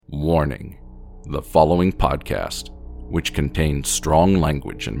Warning: the following podcast, which contains strong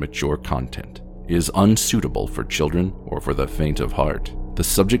language and mature content, is unsuitable for children or for the faint of heart. The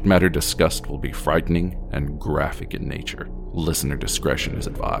subject matter discussed will be frightening and graphic in nature. Listener discretion is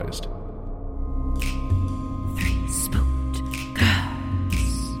advised. Three spooked girls.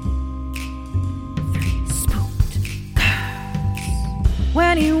 Three spooked girls.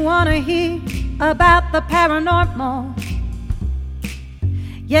 When you wanna hear about the paranormal,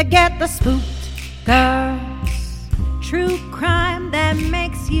 you get the spooked girls. True crime that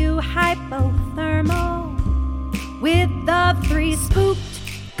makes you hypothermal. With the three spooked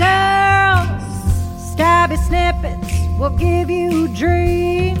girls. Stabby snippets will give you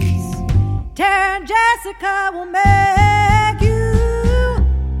dreams. Tara and Jessica will make you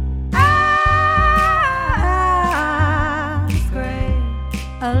scream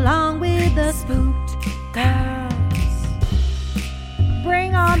along with the spooked girls.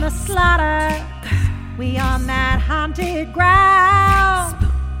 Bring on the slaughter. We on that haunted ground.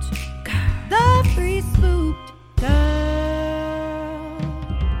 Spooked girls. The three spooked girls.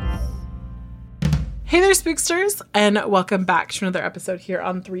 Hey there, spooksters, and welcome back to another episode here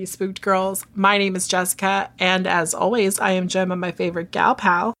on Three Spooked Girls. My name is Jessica, and as always, I am joined by my favorite gal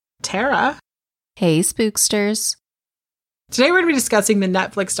pal, Tara. Hey, spooksters. Today we're going to be discussing the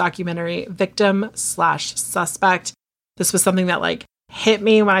Netflix documentary Victim/Suspect. This was something that hit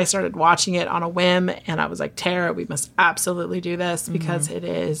me when I started watching it on a whim, and I was like, Tara, we must absolutely do this because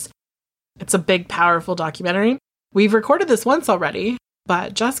it's a big, powerful documentary. We've recorded this once already,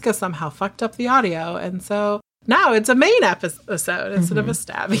 but Jessica somehow fucked up the audio, and so now it's a main episode instead of a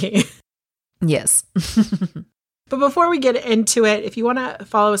stabby. Yes. But before we get into it, if you want to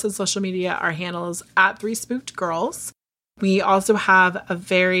follow us on social media, our handle is @3spookedgirls. We also have a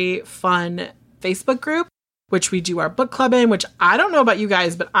very fun Facebook group, which we do our book club in, which I don't know about you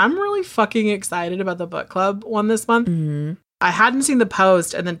guys, but I'm really fucking excited about the book club one this month. Mm-hmm. I hadn't seen the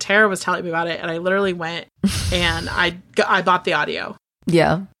post, and then Tara was telling me about it, and I literally went and I bought the audio.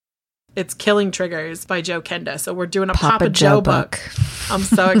 Yeah. It's Killing Triggers by Joe Kenda. So we're doing a Papa Joe book. I'm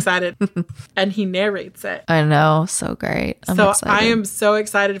so excited. And he narrates it. I know. So great. I'm excited. I am so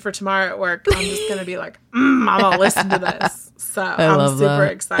excited for tomorrow at work. I'm just going to be like, I'm going to listen to this. So I'm super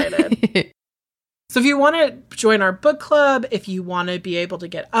excited. So if you want to join our book club, if you want to be able to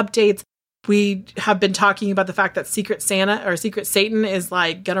get updates, we have been talking about the fact that Secret Santa or Secret Satan is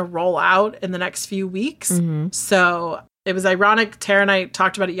going to roll out in the next few weeks. Mm-hmm. So it was ironic. Tara and I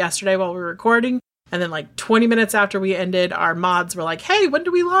talked about it yesterday while we were recording. And then 20 minutes after we ended, our mods were like, hey, when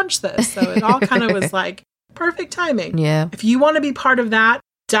do we launch this? So it all kind of was perfect timing. Yeah. If you want to be part of that,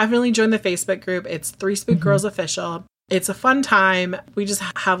 definitely join the Facebook group. It's Three Spooked Girls Official. It's a fun time. We just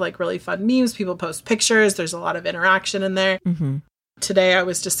have really fun memes. People post pictures. There's a lot of interaction in there. Mm-hmm. Today I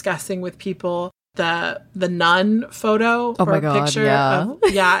was discussing with people the nun photo or picture.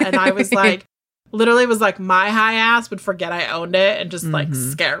 Yeah. And I was literally was my high ass would forget I owned it and just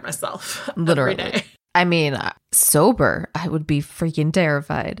scare myself literally every day. I mean, sober, I would be freaking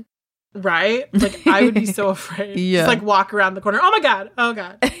terrified. Right? I would be so afraid. Yeah. Just walk around the corner. Oh my God. Oh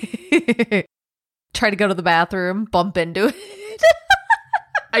God. Try to go to the bathroom, bump into it.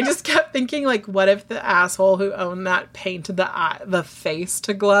 I just kept thinking, what if the asshole who owned that painted the face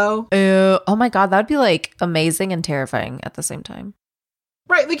to glow? Oh my God, that'd be amazing and terrifying at the same time.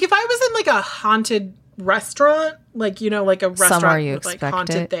 Right. If I was in a haunted restaurant, a restaurant somewhere you with expect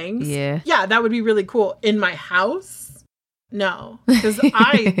haunted it. things. Yeah. Yeah, that would be really cool. In my house? No. Because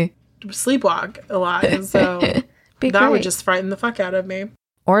I sleepwalk a lot. And so that would just frighten the fuck out of me.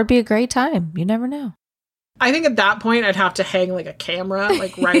 Or it'd be a great time. You never know. I think at that point I'd have to hang a camera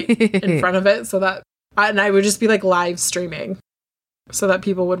right in front of it so that I would just be live streaming so that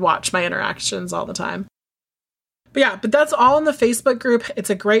people would watch my interactions all the time. But that's all in the Facebook group. It's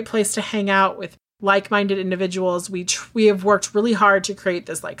a great place to hang out with like-minded individuals. We have worked really hard to create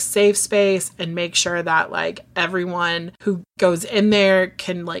this safe space and make sure that everyone who goes in there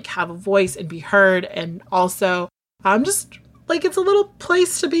can have a voice and be heard. And also just it's a little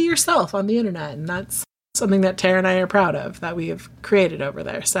place to be yourself on the internet. And that's something that Tara and I are proud of that we have created over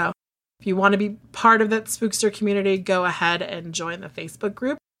there. So if you want to be part of that Spookster community, go ahead and join the Facebook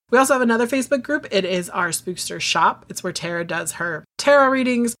group. We also have another Facebook group. It is our Spookster shop. It's where Tara does her tarot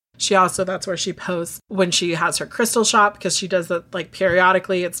readings. That's where she posts when she has her crystal shop, because she does that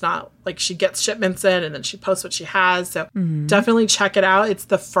periodically. It's not she gets shipments in and then she posts what she has. So definitely check it out. It's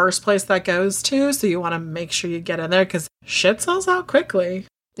the first place that goes to. So you want to make sure you get in there because shit sells out quickly.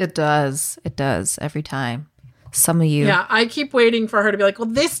 It does. It does every time. Some of you. Yeah, I keep waiting for her to be like, well,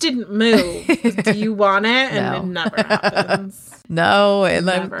 this didn't move. Do you want it? And it never happens. No, It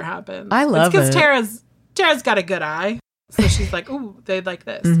never happens. I love it's it. because Tara's got a good eye. So she's like, ooh, they'd like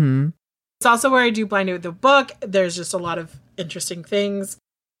this. Mm-hmm. It's also where I do Blind Date with the book. There's just a lot of interesting things.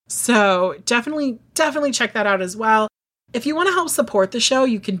 So definitely check that out as well. If you want to help support the show,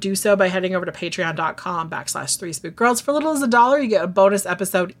 you can do so by heading over to patreon.com/3spookgirls. For little as $1, you get a bonus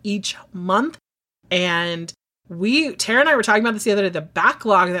episode each month. And Tara and I were talking about this the other day. The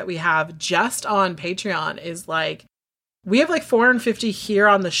backlog that we have just on Patreon is like, we have like 450 here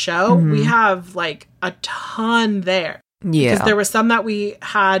on the show. Mm-hmm. We have like a ton there. Yeah. Because there were some that we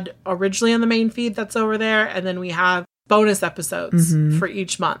had originally on the main feed that's over there. And then we have bonus episodes for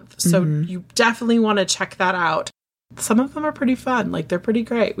each month. So you definitely want to check that out. Some of them are pretty fun. Like, they're pretty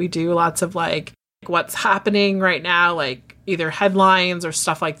great. We do lots of like what's happening right now, like either headlines or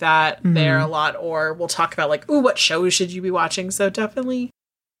stuff like that there a lot. Or we'll talk about like, ooh, what shows should you be watching? So definitely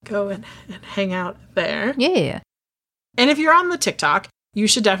go and hang out there. Yeah. And if you're on the TikTok, you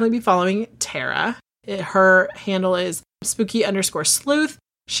should definitely be following Tara. Her handle is spooky_sleuth.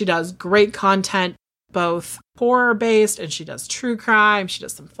 She does great content, both horror based, and she does true crime. She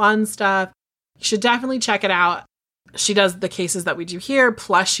does some fun stuff. You should definitely check it out. She does the cases that we do here,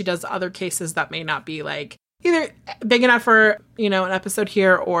 plus she does other cases that may not be like either big enough for, an episode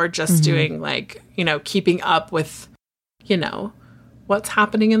here, or just doing like, keeping up with, what's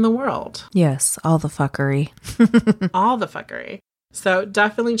happening in the world. Yes, all the fuckery. All the fuckery. So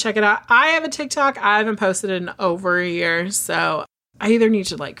definitely check it out. I have a TikTok. I haven't posted in over a year, so I either need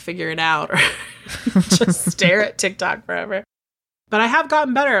to like figure it out or just stare at TikTok forever. But I have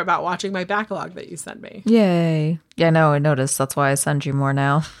gotten better about watching my backlog that you sent me. Yay. Yeah, no, I noticed. That's why I send you more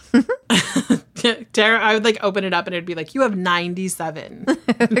now. Tara, I would like open it up and it'd be like, you have 97.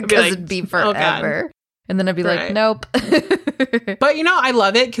 Because it'd be forever. And then I'd be like, nope. But I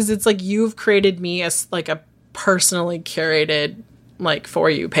love it because it's like you've created me as like a personally curated like For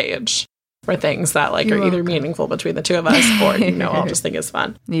You page for things that like are either meaningful between the two of us or, I'll just think it's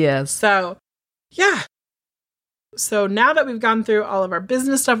fun. Yes. So, yeah. So now that we've gone through all of our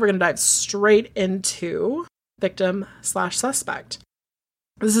business stuff, we're going to dive straight into Victim/Suspect.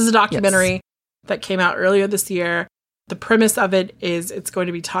 This is a documentary that came out earlier this year. The premise of it is it's going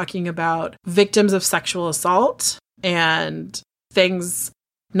to be talking about victims of sexual assault and things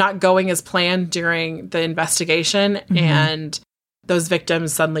not going as planned during the investigation, and those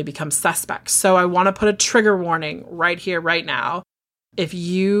victims suddenly become suspects. So I want to put a trigger warning right here, right now. If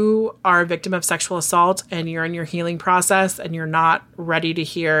you are a victim of sexual assault and you're in your healing process and you're not ready to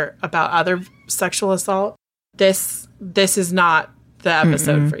hear about other sexual assault, this is not the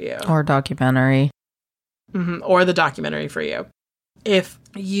episode for you. Or documentary. Or the documentary for you. If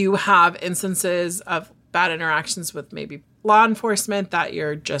you have instances of bad interactions with maybe law enforcement that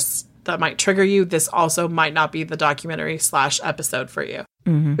might trigger you, this also might not be the documentary/episode for you.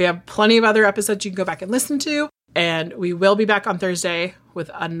 We have plenty of other episodes you can go back and listen to. And we will be back on Thursday with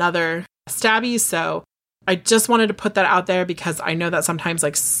another Stabby. So I just wanted to put that out there because I know that sometimes,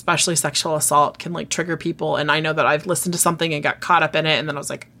 like, especially sexual assault can like trigger people. And I know that I've listened to something and got caught up in it. And then I was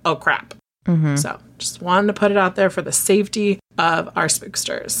like, oh, crap. So just wanted to put it out there for the safety of our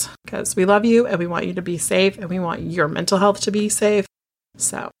spooksters because we love you and we want you to be safe and we want your mental health to be safe.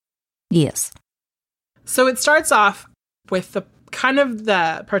 So, yes. So it starts off with the kind of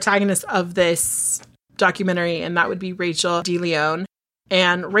the protagonist of this documentary, and that would be Rachel DeLeon.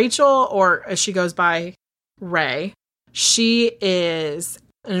 And Rachel, or as she goes by, Ray, she is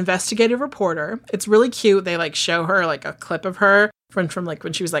an investigative reporter. It's really cute. They like show her like a clip of her from like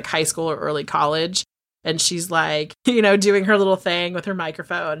when she was like high school or early college, and she's like, doing her little thing with her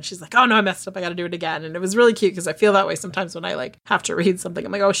microphone. She's like, oh no, I messed up, I gotta do it again. And it was really cute because I feel that way sometimes when I like have to read something.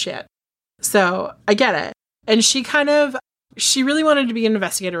 I'm like, oh shit. So I get it. And she really wanted to be an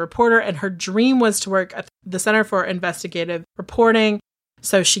investigative reporter, and her dream was to work at the Center for Investigative Reporting.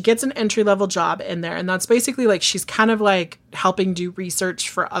 So she gets an entry-level job in there, and that's basically like she's kind of like helping do research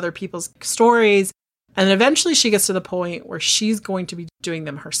for other people's stories. And then eventually she gets to the point where she's going to be doing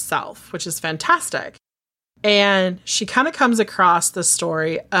them herself, which is fantastic. And she kind of comes across the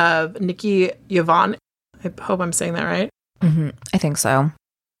story of Nikki Yvonne. I hope I'm saying that right. I think so.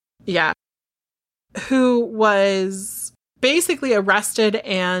 Yeah. Who was basically arrested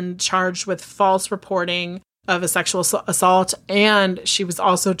and charged with false reporting of a sexual assault, and she was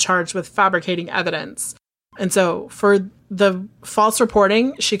also charged with fabricating evidence. And so for the false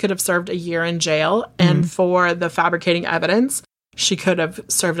reporting, she could have served a year in jail, and for the fabricating evidence, she could have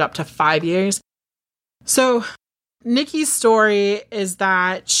served up to 5 years. So Nikki's story is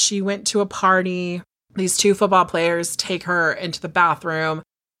that she went to a party These 2 football players take her into the bathroom.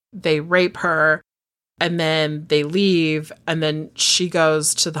 They rape her. And then they leave. And then she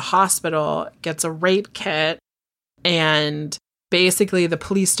goes to the hospital, gets a rape kit. And basically the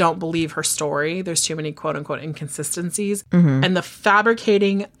police don't believe her story. There's too many quote unquote inconsistencies. Mm-hmm. And the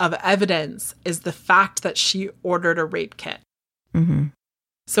fabricating of evidence is the fact that she ordered a rape kit. Mm-hmm.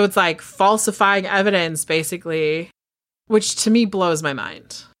 So it's like falsifying evidence, basically, which to me blows my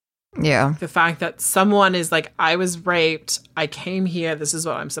mind. Yeah. The fact that someone is like, I was raped, I came here, this is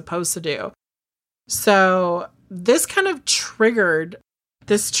what I'm supposed to do. So this kind of triggered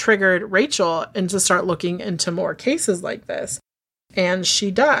Rachel into start looking into more cases like this. And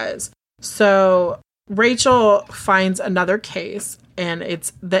she does. So Rachel finds another case, and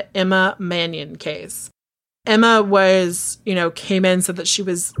it's the Emma Mannion case. Emma was, came in, said that she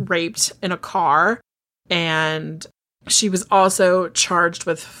was raped in a car, and she was also charged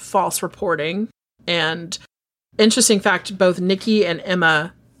with false reporting. And interesting fact, both Nikki and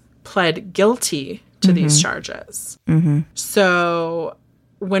Emma pled guilty to these charges. Mm-hmm. So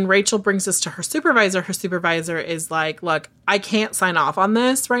when Rachel brings this to her supervisor is like, look, I can't sign off on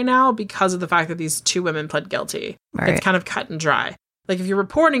this right now because of the fact that these 2 women pled guilty. Right. It's kind of cut and dry. Like, if you're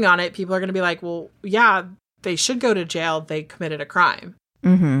reporting on it, people are going to be like, well, yeah, they should go to jail. They committed a crime.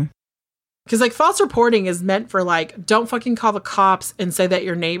 Mm-hmm. Because, like, false reporting is meant for, like, don't fucking call the cops and say that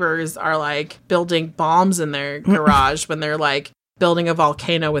your neighbors are, like, building bombs in their garage when they're, like, building a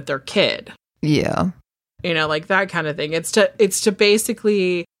volcano with their kid. Yeah. Like that kind of thing. It's to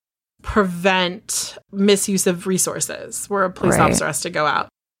basically prevent misuse of resources where a police officer has to go out.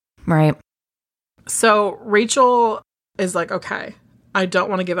 Right. So Rachel is like, okay, I don't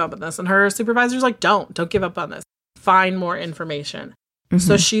want to give up on this. And her supervisor's like, don't give up on this. Find more information. Mm-hmm.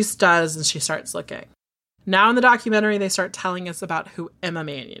 So she does, and she starts looking. Now in the documentary, they start telling us about who Emma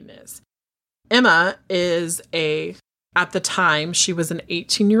Mannion is. Emma is at the time, she was an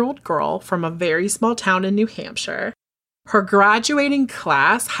 18-year-old girl from a very small town in New Hampshire. Her graduating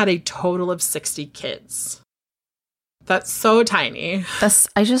class had a total of 60 kids. That's so tiny. That's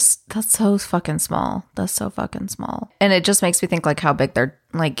so fucking small. That's so fucking small. And it just makes me think like how big they're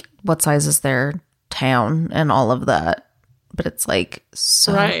like, what size is their town and all of that. But it's like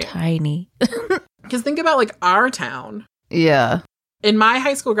so tiny. Because think about like our town. Yeah. In my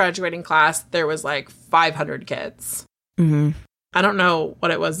high school graduating class, there was like 500 kids. Mm-hmm. I don't know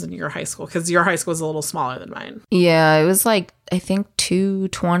what it was in your high school because your high school is a little smaller than mine. Yeah, it was like, I think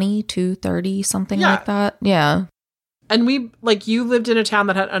 220, 230, something like that. Yeah. And you lived in a town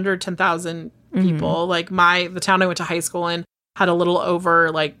that had under 10,000 people. Like the town I went to high school in had a little over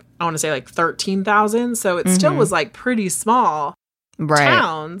I want to say 13,000. So it still was like pretty small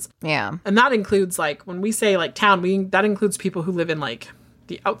towns. Yeah. And that includes when we say town, that includes people who live in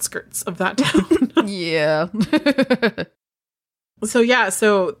the outskirts of that town. Yeah.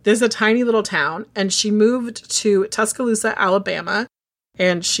 So there's a tiny little town, and she moved to Tuscaloosa, Alabama,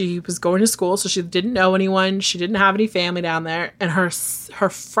 and she was going to school, so she didn't know anyone. She didn't have any family down there, and her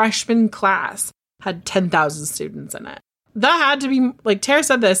freshman class had 10,000 students in it. That had to be, Tara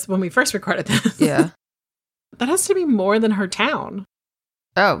said this when we first recorded this. Yeah. That has to be more than her town.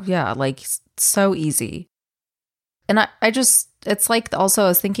 Oh, yeah, so easy. And I just, it's also I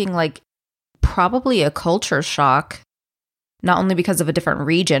was thinking probably a culture shock, not only because of a different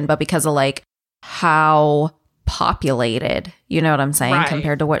region, but because of how populated, you know what I'm saying,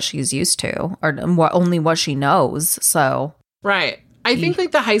 compared to what she's used to or only what she knows. So, right. I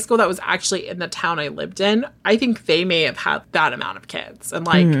think the high school that was actually in the town I lived in, I think they may have had that amount of kids.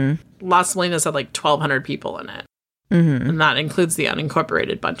 And Las Salinas had 1,200 people in it. Mm-hmm. And that includes the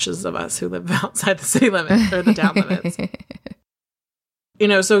unincorporated bunches of us who live outside the city limits or the town limits.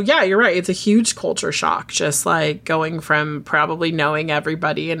 So yeah, you're right. It's a huge culture shock, just going from probably knowing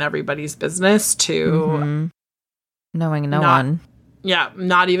everybody and everybody's business to knowing no one. Yeah,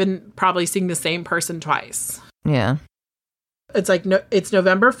 not even probably seeing the same person twice. Yeah. It's it's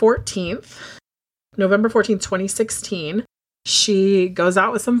November 14th, 2016. She goes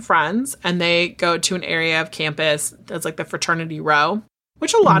out with some friends and they go to an area of campus that's the fraternity row,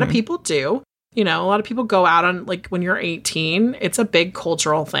 which a lot of people do. A lot of people go out on when you're 18, it's a big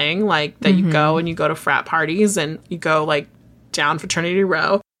cultural thing that you go and you go to frat parties and you go down fraternity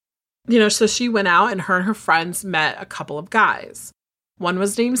row. So she went out and her friends met a couple of guys. One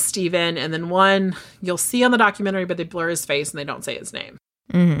was named Steven, and then one you'll see on the documentary, but they blur his face and they don't say his name.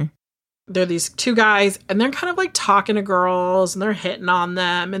 Mm-hmm. They're these 2 guys, and they're kind of talking to girls, and they're hitting on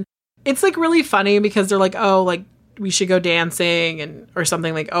them. And it's really funny because they're we should go dancing or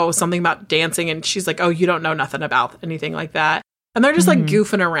something something about dancing. And she's like, oh, you don't know nothing about anything like that. And they're just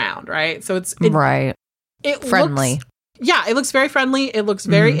goofing around, right? So it's right. it friendly. It looks very friendly. It looks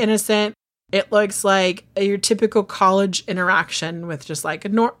very innocent. It looks like your typical college interaction with just like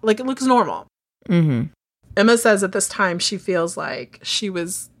it looks normal. Mm-hmm. Emma says at this time she feels like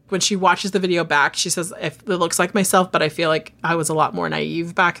when she watches the video back, she says, it looks like myself, but I feel like I was a lot more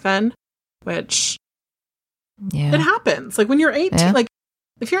naive back then, which it happens. Like when you're 18, like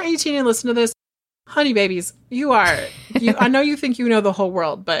if you're 18 and listen to this, honey babies, I know you think you know the whole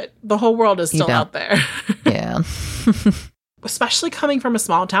world, but the whole world is still out there. Yeah. Especially coming from a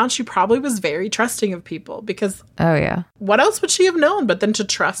small town, she probably was very trusting of people because what else would she have known but than to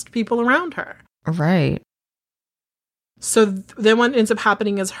trust people around her? Right. So then what ends up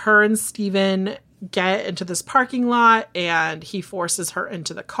happening is her and Steven get into this parking lot and he forces her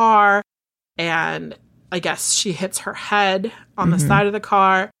into the car and I guess she hits her head on the side of the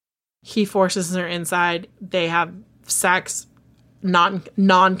car. He forces her inside. They have sex,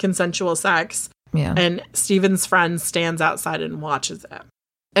 non-consensual sex. Yeah. And Steven's friend stands outside and watches it.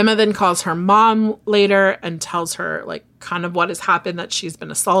 Emma then calls her mom later and tells her like kind of what has happened, that she's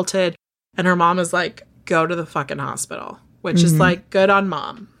been assaulted. And her mom is like, go to the fucking hospital, which is like, good on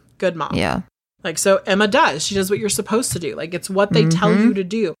mom. Good mom. Yeah. Like, so Emma does. She does what you're supposed to do. Like, it's what they tell you to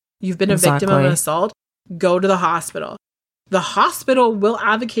do. You've been a victim of an assault. Go to the hospital. The hospital will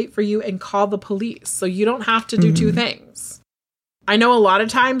advocate for you and call the police. So you don't have to do two things. I know a lot of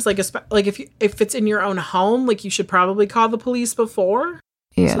times, like if it's in your own home, like you should probably call the police before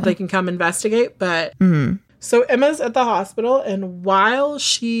so they can come investigate. But so Emma's at the hospital, and while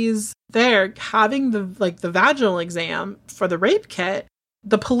she's there having the vaginal exam for the rape kit,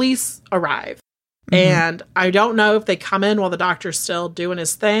 the police arrive. And I don't know if they come in while the doctor's still doing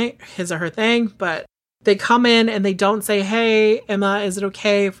his or her thing, but they come in and they don't say, hey, Emma, is it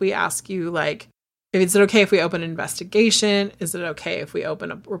okay if we ask you, like, is it okay if we open an investigation? Is it okay if we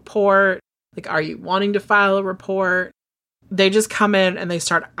open a report? Like, are you wanting to file a report? They just come in and they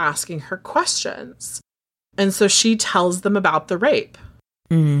start asking her questions. And so she tells them about the rape.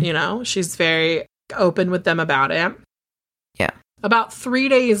 You know, she's very open with them about it. Yeah. About 3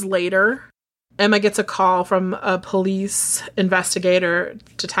 days later, Emma gets a call from a police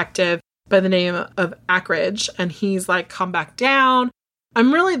detective by the name of Ackridge. And he's like, come back down.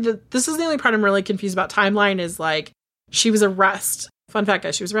 This is the only part I'm really confused about timeline is like, she was arrested. Fun fact,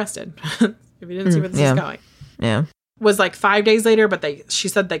 guys, she was arrested. If you didn't see where this is going. Yeah. Was like 5 days later, but she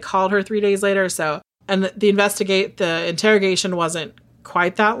said they called her 3 days later. So, and the interrogation wasn't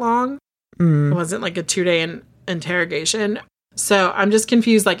quite that long. It wasn't like a 2-day interrogation. So I'm just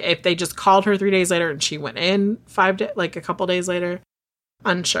confused, like if they just called her 3 days later and she went in a couple days later.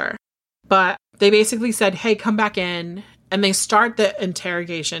 Unsure. But they basically said, hey, come back in. And they start the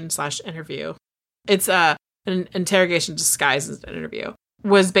interrogation/interview. It's an interrogation disguised as an interview.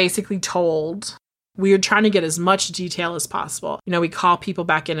 Was basically told, we are trying to get as much detail as possible. You know, we call people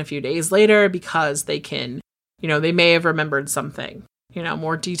back in a few days later because they can, you know, they may have remembered something, you know,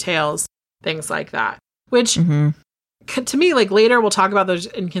 more details, things like that. Which, to me, like later we'll talk about those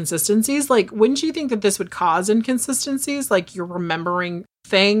inconsistencies. Like, wouldn't you think that this would cause inconsistencies? Like you're remembering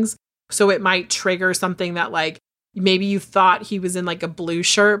things. So it might trigger something that like, maybe you thought he was in like a blue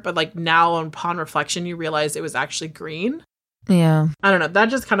shirt, but like now upon reflection, you realize it was actually green. Yeah. I don't know. That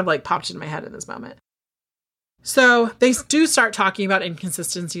just kind of like popped in my head in this moment. So they do start talking about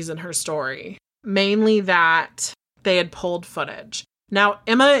inconsistencies in her story, mainly that they had pulled footage. Now,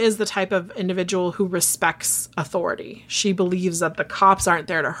 Emma is the type of individual who respects authority. She believes that the cops aren't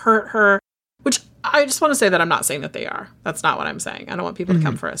there to hurt her, which I just want to say that I'm not saying that they are. That's not what I'm saying. I don't want people to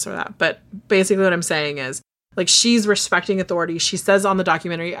come for us or that. But basically what I'm saying is, like, she's respecting authority. She says on the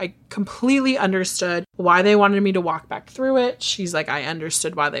documentary, I completely understood why they wanted me to walk back through it. She's like, I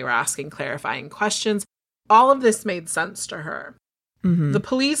understood why they were asking clarifying questions. All of this made sense to her. The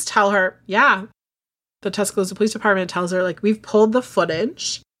police tell her, the Tuscaloosa Police Department tells her, like, we've pulled the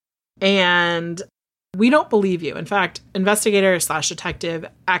footage and we don't believe you. In fact, investigator/detective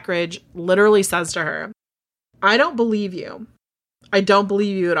Ackridge literally says to her, I don't believe you. I don't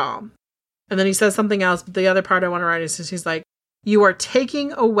believe you at all. And then he says something else, but the other part I want to write is he's like, you are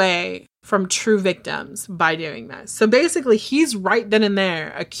taking away from true victims by doing this. So basically, he's right then and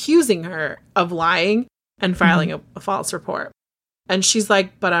there accusing her of lying and filing a false report. And she's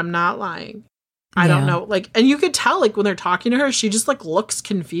like, but I'm not lying. I don't know. Like, and you could tell, like, when they're talking to her, she just, like, looks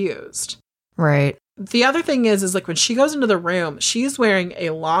confused. Right. The other thing is like, when she goes into the room, she's wearing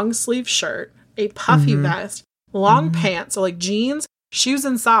a long sleeve shirt, a puffy vest, long pants, so, like, jeans, shoes,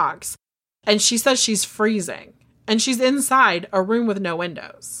 and socks. And she says she's freezing. And she's inside a room with no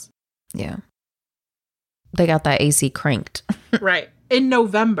windows. Yeah. They got that AC cranked. Right. In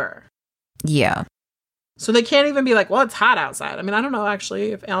November. Yeah. So they can't even be like, well, it's hot outside. I mean, I don't know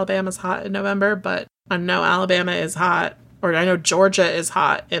actually if Alabama's hot in November, but I know Alabama is hot, or I know Georgia is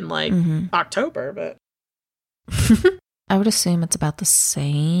hot in like October, but I would assume it's about the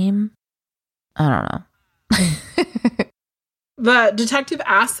same. I don't know. The detective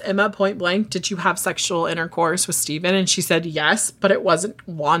asked Emma point blank, did you have sexual intercourse with Steven? And she said yes, but it wasn't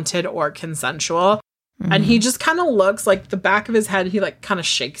wanted or consensual. And he just kind of looks like the back of his head, he like kind of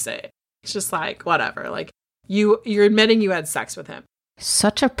shakes it. It's just like, whatever. Like, you're admitting you had sex with him.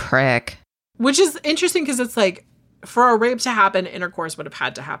 Such a prick. Which is interesting because it's like, for a rape to happen, intercourse would have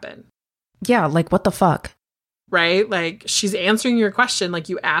had to happen. Yeah, like, what the fuck? Right? Like, she's answering your question. Like,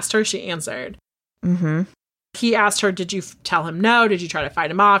 you asked her, she answered. He asked her, did you tell him no? Did you try to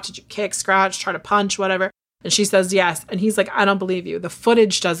fight him off? Did you kick, scratch, try to punch, whatever? And she says yes. And he's like, I don't believe you. The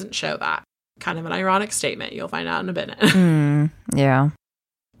footage doesn't show that. Kind of an ironic statement. You'll find out in a minute. Yeah.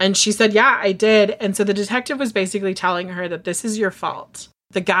 And she said, yeah, I did. And so the detective was basically telling her that this is your fault.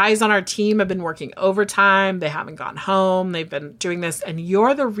 The guys on our team have been working overtime. They haven't gone home. They've been doing this. And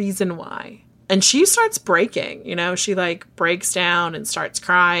you're the reason why. And she starts breaking. You know, she like breaks down and starts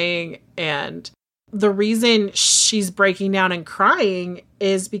crying. And the reason she's breaking down and crying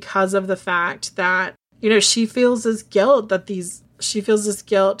is because of the fact that, you know, she feels this guilt that these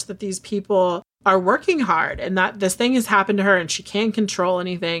people are working hard and that this thing has happened to her and she can't control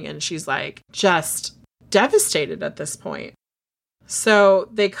anything. And she's like just devastated at this point. So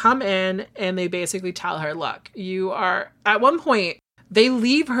they come in and they basically tell her, look, you are, at one point, they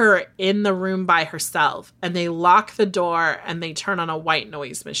leave her in the room by herself and they lock the door and they turn on a white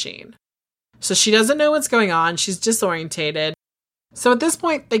noise machine. So she doesn't know what's going on. She's disorientated. So at this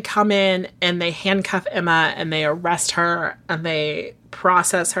point, they come in and they handcuff Emma and they arrest her and they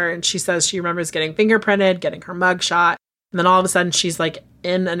process her. And she says she remembers getting fingerprinted, getting her mug shot. And then all of a sudden, she's like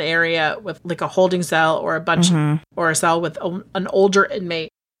in an area with like a holding cell or a bunch or a cell with an older inmate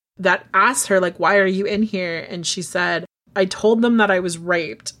that asks her, like, why are you in here? And she said, I told them that I was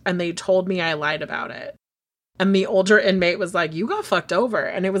raped and they told me I lied about it. And the older inmate was like, you got fucked over.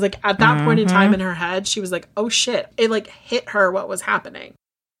 And it was like, at that point in time in her head, she was like, oh shit. It like hit her what was happening.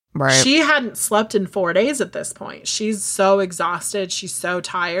 Right. She hadn't slept in 4 days at this point. She's so exhausted. She's so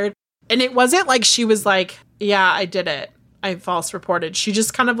tired. And it wasn't like she was like, yeah, I did it. I false reported. She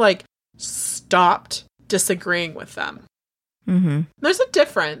just kind of like stopped disagreeing with them. There's a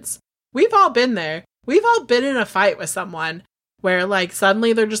difference. We've all been there. We've all been in a fight with someone where like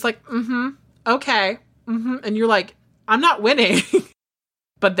suddenly they're just like, okay. And you're like, I'm not winning.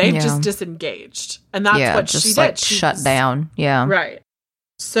 But they've just disengaged. And that's what just she like did. She shut down. Yeah. Right.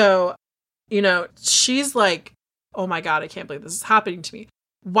 So, you know, she's like, oh my God, I can't believe this is happening to me.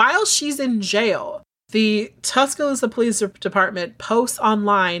 While she's in jail, the Tuscaloosa Police Department posts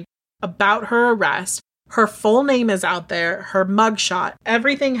online about her arrest. Her full name is out there, her mugshot.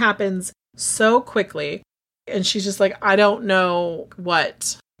 Everything happens so quickly. And she's just like, I don't know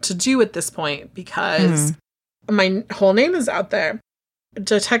what to do at this point because my whole name is out there.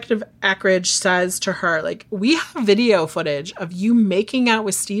 Detective Ackridge says to her, like, we have video footage of you making out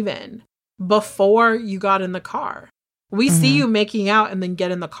with Steven before you got in the car. We see you making out and then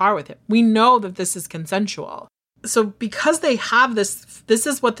get in the car with him. We know that this is consensual. So because they have this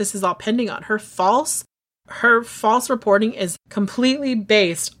is what this is all pending on. Her false reporting is completely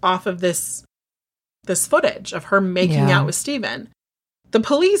based off of this footage of her making out with Steven. The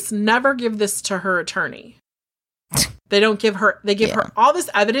police never give this to her attorney. They give her all this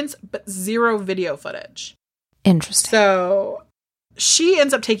evidence, but zero video footage. Interesting. So she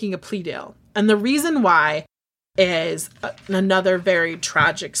ends up taking a plea deal. And the reason why is another very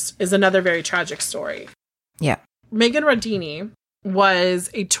tragic story. Yeah. Megan Rodini was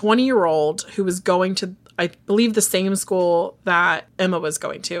a 20-year-old who was going to, I believe, the same school that Emma was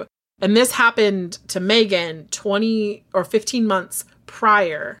going to. And this happened to Megan 20 or 15 months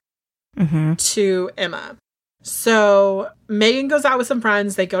prior to Emma. So Megan goes out with some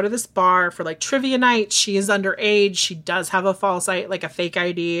friends. They go to this bar for like trivia night. She is underage. She does have a false ID, like a fake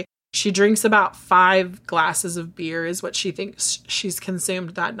ID. She drinks about 5 glasses of beer is what she thinks she's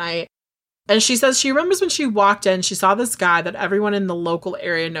consumed that night. And she says she remembers when she walked in, she saw this guy that everyone in the local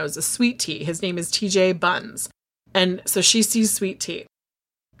area knows as Sweet Tea. His name is TJ Buns. And so she sees Sweet Tea.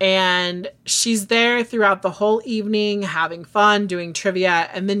 And she's there throughout the whole evening, having fun, doing trivia.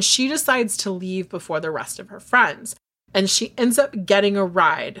 And then she decides to leave before the rest of her friends. And she ends up getting a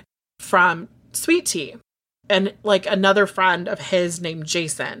ride from Sweet Tea and like another friend of his named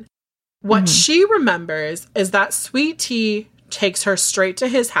Jason. What she remembers is that Sweet Tea takes her straight to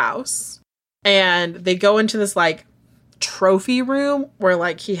his house. And they go into this like trophy room where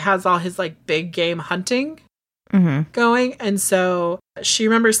like he has all his like big game hunting going. And so she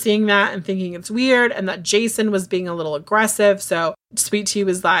remembers seeing that and thinking it's weird, and that Jason was being a little aggressive. So Sweet Tea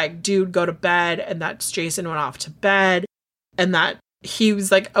was like, dude, go to bed. And that Jason went off to bed, and that he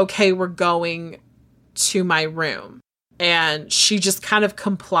was like, okay, we're going to my room. And she just kind of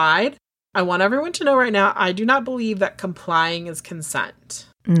complied. I want everyone to know right now, I do not believe that complying is consent.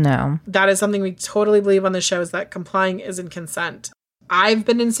 No. That is something we totally believe on the show, is that complying isn't consent. I've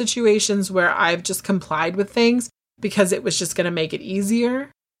been in situations where I've just complied with things because it was just going to make it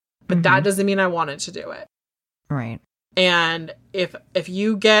easier. But that doesn't mean I wanted to do it. Right. And if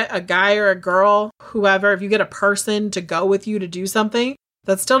you get a guy or a girl, whoever, if you get a person to go with you to do something,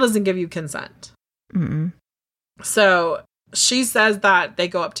 that still doesn't give you consent. So she says that they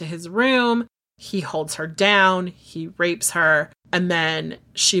go up to his room. He holds her down. He rapes her. And then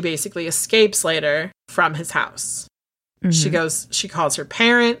she basically escapes later from his house. She calls her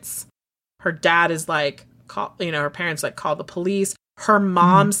parents. Her dad is like, her parents like call the police. Her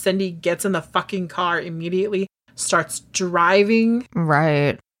mom, Cindy, gets in the fucking car immediately, starts driving.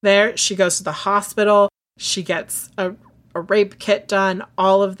 Right. There. She goes to the hospital. She gets a rape kit done,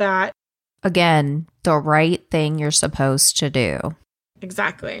 all of that. Again, the right thing you're supposed to do.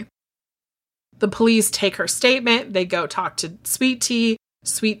 Exactly. The police take her statement. They go talk to Sweet Tea.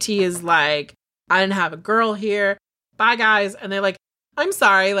 Sweet Tea is like, I didn't have a girl here. Bye, guys. And they're like, I'm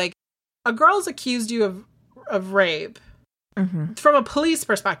sorry. Like, a girl's accused you of rape. From a police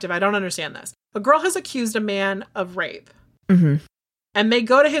perspective, I don't understand this. A girl has accused a man of rape. And they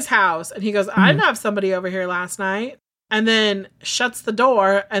go to his house, and he goes, I didn't have somebody over here last night. And then shuts the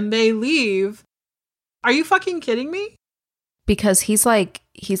door, and they leave. Are you fucking kidding me? Because he's like,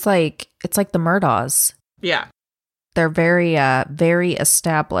 it's like the Murdaws. Yeah. They're very, very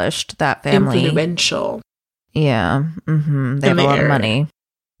established, that family. Influential. Yeah. They have a lot of money.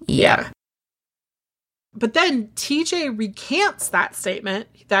 Yeah. But then TJ recants that statement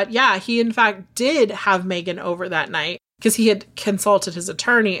that, yeah, he in fact did have Megan over that night because he had consulted his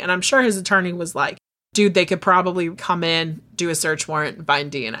attorney. And I'm sure his attorney was like, dude, they could probably come in, do a search warrant, and find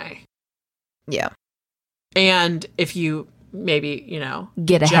DNA. Yeah. And if you maybe,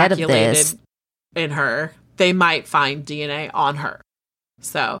 get ahead of this in her, they might find DNA on her.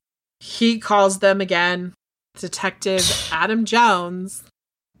 So he calls them again. Detective Adam Jones,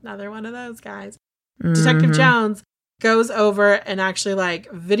 another one of those guys. Detective Jones goes over and actually like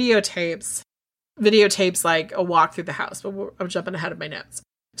videotapes like a walk through the house. But I'm jumping ahead of my notes.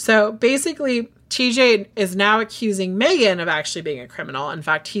 So basically, TJ is now accusing Megan of actually being a criminal. In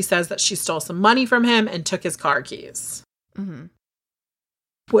fact, he says that she stole some money from him and took his car keys.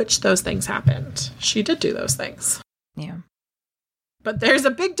 Which those things happened. She did do those things. Yeah. But there's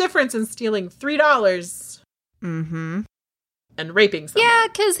a big difference in stealing $3 and raping someone. Yeah,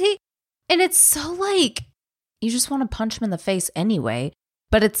 because and it's so like, you just want to punch him in the face anyway.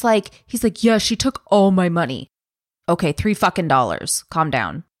 But it's like, he's like, yeah, she took all my money. Okay, $3 fucking. Calm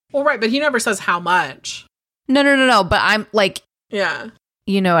down. Well, right, but he never says how much. No. But I'm like, yeah.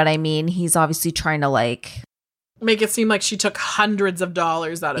 You know what I mean? He's obviously trying to like make it seem like she took hundreds of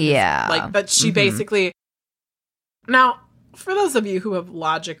dollars out of yeah. Like, but she basically. Now, for those of you who have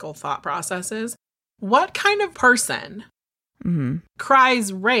logical thought processes, what kind of person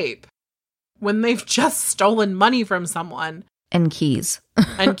cries rape when they've just stolen money from someone? And keys.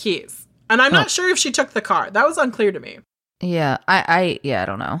 And I'm not sure if she took the car. That was unclear to me. Yeah, I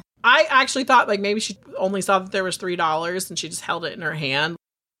don't know. I actually thought like maybe she only saw that there was $3 and she just held it in her hand.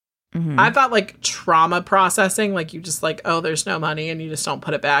 I thought like trauma processing, like you just like, oh, there's no money and you just don't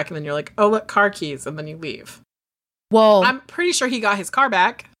put it back. And then you're like, oh, look, car keys. And then you leave. Well, I'm pretty sure he got his car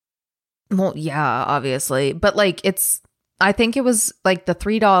back. Well, yeah, obviously. But like I think it was like the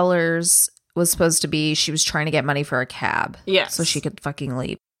 $3 was supposed to be she was trying to get money for a cab. Yes. So she could fucking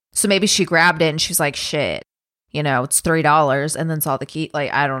leave. So maybe she grabbed it and she's like, shit, it's $3 and then saw the key.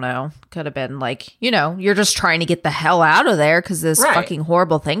 Like, I don't know. Could have been like, you're just trying to get the hell out of there because this fucking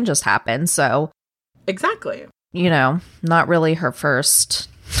horrible thing just happened. So. Exactly. Not really her first.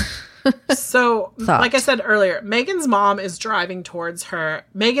 So, thought. Like I said earlier, Megan's mom is driving towards her.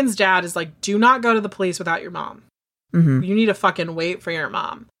 Megan's dad is like, do not go to the police without your mom. You need to fucking wait for your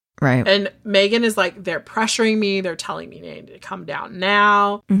mom. Right. And Megan is like, they're pressuring me. They're telling me they need to come down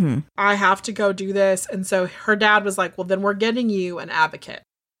now. I have to go do this. And so her dad was like, well, then we're getting you an advocate.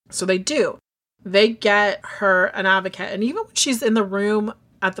 So they do. They get her an advocate. And even when she's in the room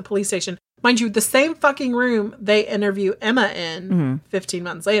at the police station, mind you, the same fucking room they interview Emma in 15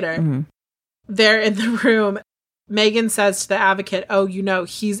 months later, they're in the room. Megan says to the advocate, oh,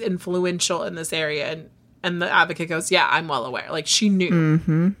 he's influential in this area. And And the advocate goes, yeah, I'm well aware. Like, she knew.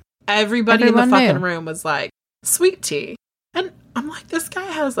 Mm-hmm. Everybody Everyone in the fucking knew. room was like, Sweet Tea. And I'm like, this guy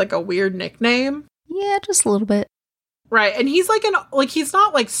has like a weird nickname. Yeah, just a little bit. Right. And he's like he's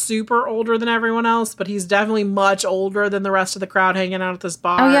not like super older than everyone else, but he's definitely much older than the rest of the crowd hanging out at this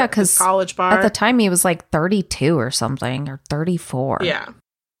bar. Oh, yeah, this because college bar. at the time he was like 32 or something, or 34. Yeah.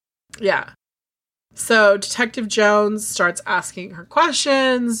 Yeah. So Detective Jones starts asking her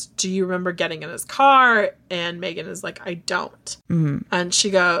questions. Do you remember getting in his car? And Megan is like, I don't. Mhm. And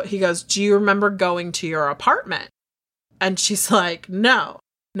he goes, do you remember going to your apartment? And she's like, no.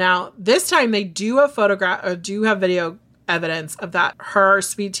 Now, this time they do have video evidence of that her,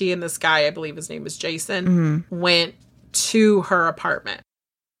 Sweet Tea, and this guy, I believe his name was Jason, went to her apartment.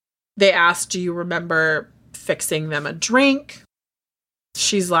 They asked, do you remember fixing them a drink?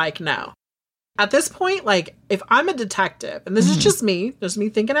 She's like, no. At this point, like, if I'm a detective, and this is just me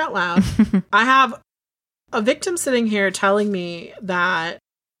thinking out loud, I have a victim sitting here telling me that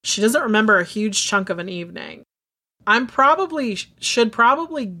she doesn't remember a huge chunk of an evening. I'm should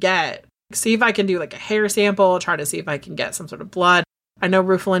probably see if I can do like a hair sample, try to see if I can get some sort of blood. I know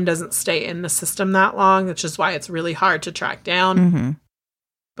Rufalin doesn't stay in the system that long, which is why it's really hard to track down. Mm-hmm.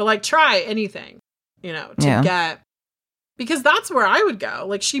 But like, try anything, to get, because that's where I would go.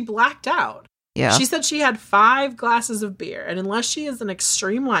 Like, she blacked out. Yeah. She said she had 5 glasses of beer, and unless she is an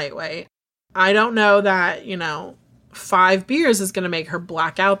extreme lightweight, I don't know that, 5 beers is going to make her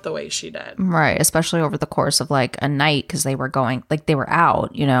black out the way she did. Right. Especially over the course of like a night, because they were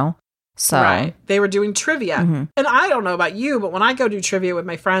out, So. Right. They were doing trivia. Mm-hmm. And I don't know about you, but when I go do trivia with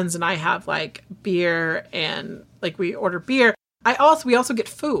my friends and I have like beer and like we order beer, we also get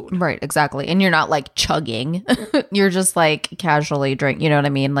food. Right. Exactly. And you're not like chugging. You're just like casually drink. You know what I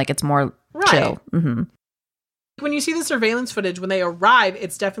mean? Like it's more chill. Mm-hmm. When you see the surveillance footage, when they arrive,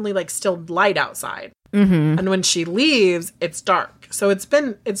 it's definitely like still light outside. Mm-hmm. And when she leaves, it's dark. So it's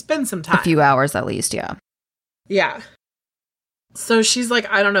been some time. A few hours at least. Yeah. Yeah. So she's like,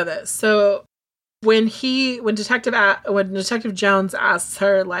 I don't know this. So when Detective Jones asks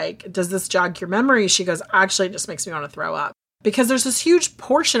her, like, does this jog your memory? She goes, actually, it just makes me want to throw up. Because there's this huge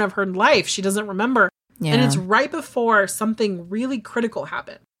portion of her life she doesn't remember. Yeah. And it's right before something really critical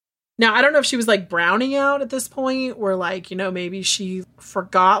happened. Now, I don't know if she was like browning out at this point, or like, maybe she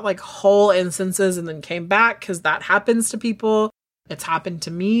forgot like whole instances and then came back, because that happens to people. It's happened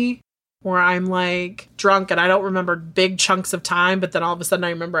to me, where I'm like drunk and I don't remember big chunks of time, but then all of a sudden I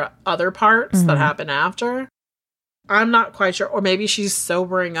remember other parts that happen after. I'm not quite sure. Or maybe she's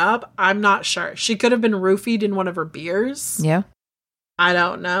sobering up. I'm not sure. She could have been roofied in one of her beers. Yeah. I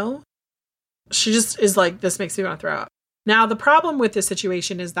don't know. She just is like, this makes me want to throw up. Now, the problem with this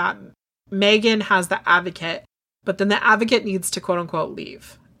situation is that Megan has the advocate, but then the advocate needs to quote unquote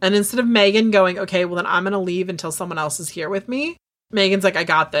leave. And instead of Megan going, okay, well then I'm going to leave until someone else is here with me, Megan's like, I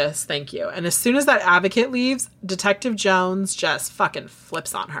got this. Thank you. And as soon as that advocate leaves, Detective Jones just fucking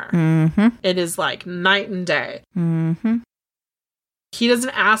flips on her. Mm-hmm. It is like night and day. Mm-hmm. He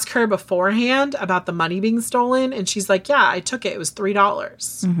doesn't ask her beforehand about the money being stolen. And she's like, yeah, I took it. It was $3.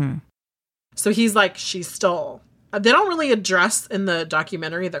 Mm-hmm. So he's like, she stole. They don't really address in the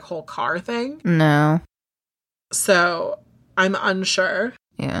documentary the whole car thing. No. So I'm unsure.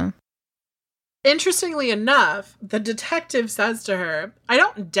 Yeah. Interestingly enough, the detective says to her, I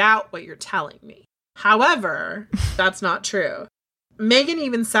don't doubt what you're telling me. However, that's not true. Megan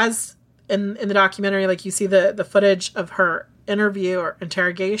even says in the documentary, like you see the footage of her interview or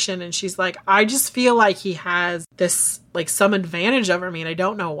interrogation, and she's like, I just feel like he has this, like, some advantage over me, and I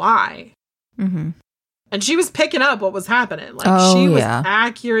don't know why. Mm-hmm. And she was picking up what was happening. Like, she was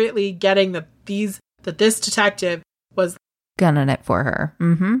accurately getting that this detective was gunning it for her.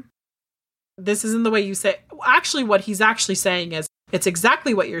 Mm-hmm. This isn't the way you say. Actually, what he's actually saying is, it's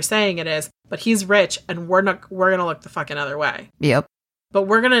exactly what you're saying it is, but he's rich and we're gonna look the fucking other way. Yep. But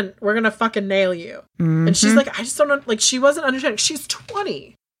we're gonna fucking nail you. Mm-hmm. And she's like, I just don't know. Like, she wasn't understanding. She's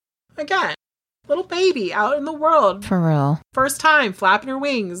 20. Again, little baby out in the world. For real. First time flapping her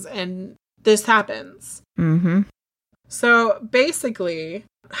wings, and this happens. Mm-hmm. So basically,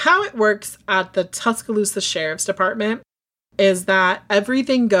 how it works at the Tuscaloosa Sheriff's Department is that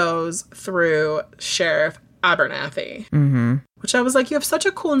everything goes through Sheriff Abernathy. Mm-hmm. Which I was like, you have such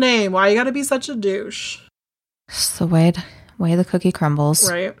a cool name. Why you gotta be such a douche? It's the way the cookie crumbles.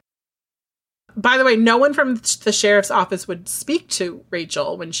 Right. By the way, no one from the sheriff's office would speak to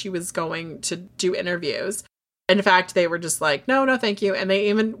Rachel when she was going to do interviews. In fact, they were just like, no, thank you. And they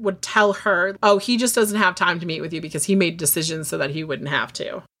even would tell her, oh, he just doesn't have time to meet with you because he made decisions so that he wouldn't have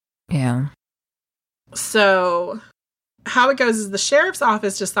to. Yeah. So how it goes is the sheriff's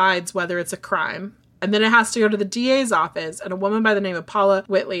office decides whether it's a crime. And then it has to go to the DA's office, and a woman by the name of Paula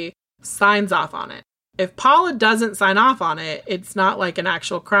Whitley signs off on it. If Paula doesn't sign off on it, it's not like an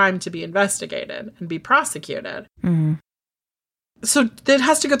actual crime to be investigated and be prosecuted. Mm-hmm. So it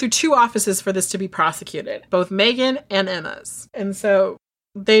has to go through 2 offices for this to be prosecuted, both Megan and Emma's. And so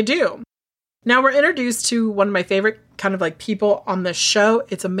they do. Now we're introduced to one of my favorite kind of like people on the show.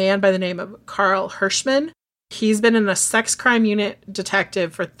 It's a man by the name of Carl Hirschman. He's been in a sex crime unit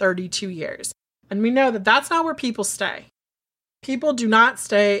detective for 32 years. And we know that that's not where people stay. People do not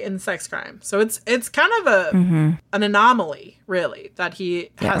stay in sex crime. So it's kind of an anomaly, really, that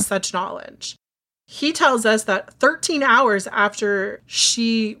he has such knowledge. He tells us that 13 hours after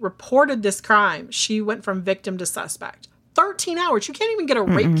she reported this crime, she went from victim to suspect. 13 hours. You can't even get a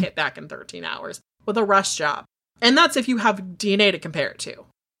rape kit back in 13 hours with a rush job. And that's if you have DNA to compare it to.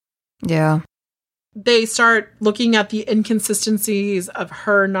 Yeah. They start looking at the inconsistencies of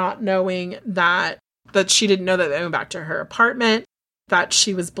her not knowing that she didn't know that they went back to her apartment, that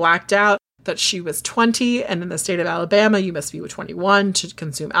she was blacked out, that she was 20, and in the state of Alabama, you must be 21 to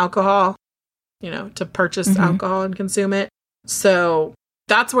consume alcohol, to purchase alcohol and consume it. So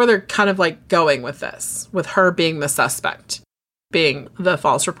that's where they're kind of like going with this, with her being the suspect, being the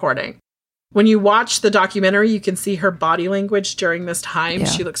false reporting. When you watch the documentary, you can see her body language during this time. Yeah.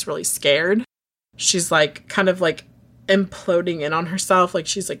 She looks really scared. She's like kind of like imploding in on herself. Like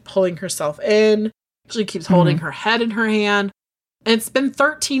she's like pulling herself in. She keeps holding her head in her hand. And it's been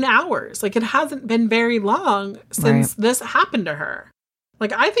 13 hours. Like it hasn't been very long since this happened to her.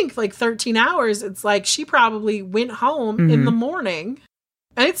 Like I think like 13 hours, it's like she probably went home in the morning.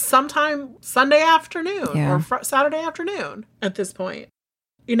 And it's sometime Sunday afternoon or Saturday afternoon at this point.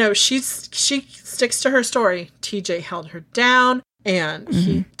 She sticks to her story. TJ held her down and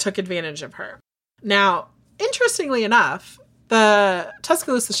he took advantage of her. Now, interestingly enough, the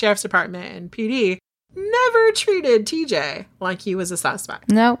Tuscaloosa Sheriff's Department and PD never treated TJ like he was a suspect.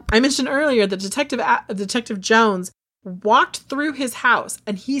 No. I mentioned earlier that Detective Jones walked through his house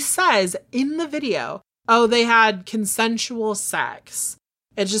and he says in the video, they had consensual sex.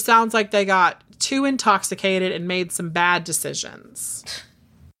 It just sounds like they got too intoxicated and made some bad decisions.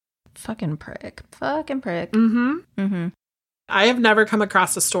 Fucking prick. I have never come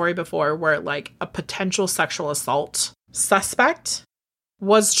across a story before where like a potential sexual assault suspect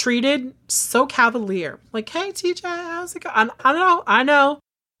was treated so cavalier. Like, hey, TJ, how's it going? I know.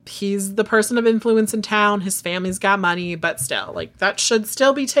 He's the person of influence in town. His family's got money, but still, like, that should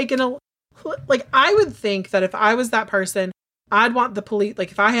still be taken. Like, I would think that if I was that person, I'd want the police,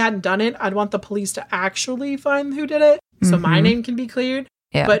 like, if I hadn't done it, I'd want the police to actually find who did it so my name can be cleared.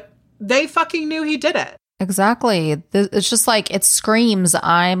 Yeah. But they fucking knew he did it. Exactly. It's just like, it screams,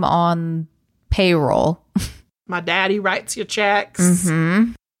 I'm on payroll. My daddy writes your checks.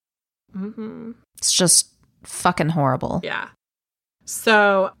 It's just fucking horrible. Yeah.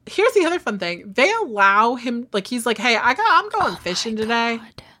 So here's the other fun thing. They allow him, like, he's like, hey, I'm going fishing today.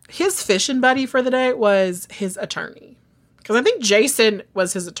 God. His fishing buddy for the day was his attorney. Because I think Jason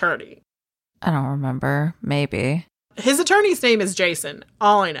was his attorney. I don't remember. Maybe. His attorney's name is Jason.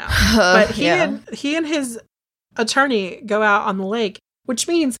 All I know. But he and his attorney go out on the lake, which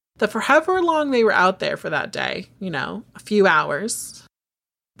means that for however long they were out there for that day, a few hours,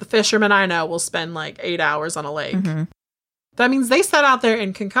 the fishermen I know will spend like 8 hours on a lake. That means they sat out there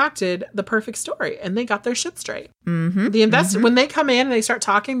and concocted the perfect story and they got their shit straight. When they come in and they start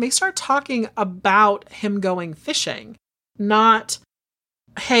talking about him going fishing, not,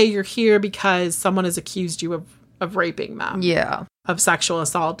 hey, you're here because someone has accused you of raping them. Yeah. Of sexual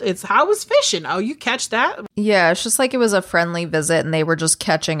assault. It's, how was fishing? Oh, you catch that? Yeah, it's just like it was a friendly visit and they were just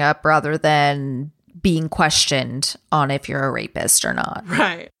catching up rather than being questioned on if you're a rapist or not.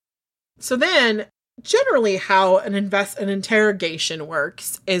 Right. So then, generally how an interrogation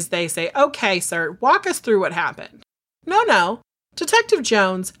works is they say, okay, sir, walk us through what happened. No. Detective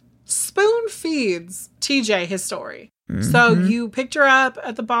Jones spoon feeds TJ his story. So you picked her up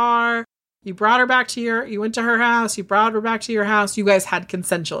at the bar. You brought her back you went to her house. You brought her back to your house. You guys had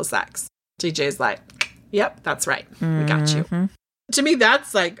consensual sex. TJ's like, yep, that's right. We got you. To me,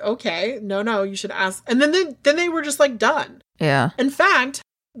 that's like, okay, no, you should ask. And then they were just like done. Yeah. In fact,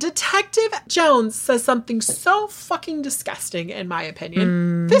 Detective Jones says something so fucking disgusting, in my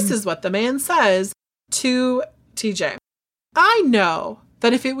opinion. This is what the man says to TJ. I know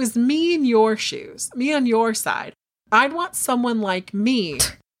that if it was me in your shoes, me on your side, I'd want someone like me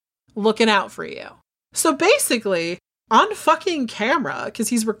looking out for you. So basically, on fucking camera because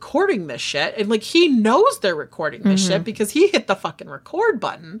he's recording this shit. And like, he knows they're recording this shit because he hit the fucking record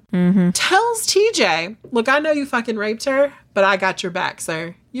button. Tells TJ, look, I know you fucking raped her, but I got your back,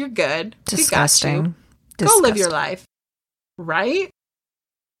 sir. You're good. Disgusting. Go live your life. Right?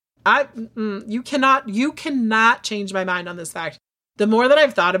 You cannot change my mind on this fact. The more that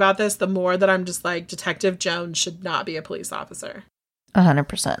I've thought about this, the more that I'm just like, Detective Jones should not be a police officer.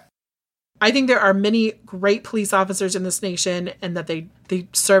 100%. I think there are many great police officers in this nation and that they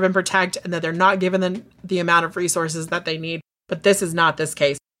serve and protect and that they're not given the amount of resources that they need. But this is not this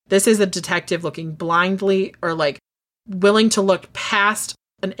case. This is a detective looking blindly or like willing to look past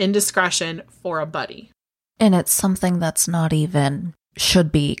an indiscretion for a buddy. And it's something that's not even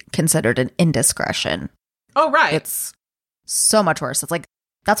should be considered an indiscretion. Oh, right. It's so much worse. It's like,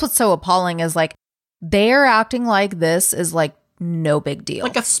 that's what's so appalling is like, they're acting like this is like no big deal.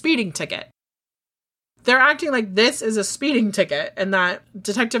 Like a speeding ticket. They're acting like this is a speeding ticket and that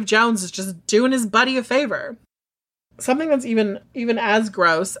Detective Jones is just doing his buddy a favor. Something that's even as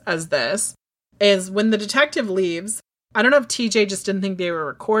gross as this is when the detective leaves. I don't know if TJ just didn't think they were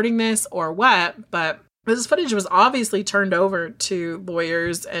recording this or what, but this footage was obviously turned over to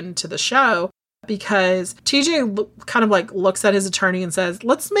lawyers and to the show because TJ kind of like looks at his attorney and says,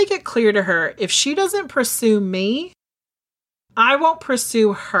 let's make it clear to her, if she doesn't pursue me, I won't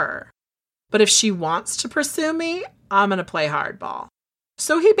pursue her. But if she wants to pursue me, I'm going to play hardball.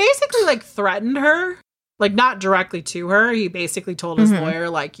 So he basically like threatened her, like not directly to her. He basically told his lawyer,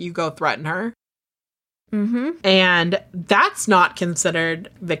 like, you go threaten her. And that's not considered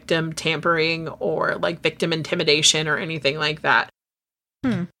victim tampering or like victim intimidation or anything like that.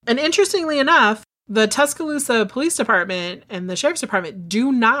 And interestingly enough, the Tuscaloosa Police Department and the Sheriff's Department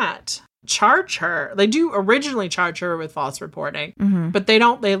do not charge her. They do originally charge her with false reporting, but they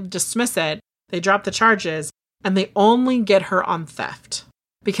dismiss it. They drop the charges and they only get her on theft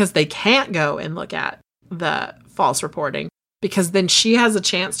because they can't go and look at the false reporting because then she has a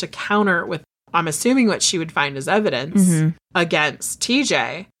chance to counter with, I'm assuming what she would find as evidence against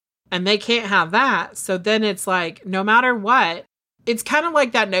TJ, and they can't have that. So then it's like, no matter what, it's kind of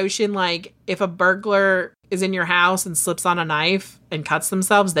like that notion, like if a burglar is in your house and slips on a knife and cuts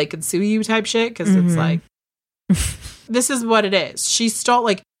themselves, they could sue you type shit. Cause it's like, this is what it is. She stole,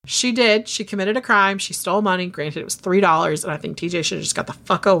 like she committed a crime. She stole money. Granted, it was $3. And I think TJ should have just got the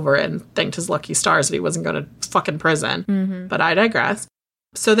fuck over it and thanked his lucky stars that he wasn't going to fucking prison. But I digress.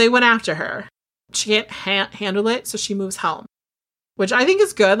 So they went after her. She can't handle it, so she moves home, which I think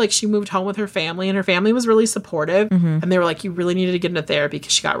is good. Like, she moved home with her family, and her family was really supportive. And they were like, you really needed to get into therapy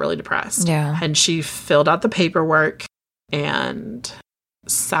because she got really depressed. Yeah. And she filled out the paperwork, and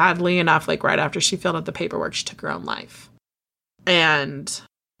sadly enough, like, right after she filled out the paperwork, she took her own life. And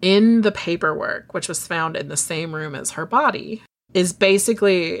in the paperwork, which was found in the same room as her body, is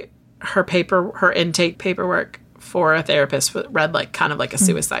basically her intake paperwork for a therapist read like kind of like a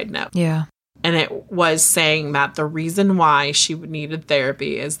suicide note. Yeah. And it was saying that the reason why she needed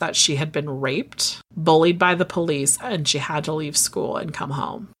therapy is that she had been raped, bullied by the police, and she had to leave school and come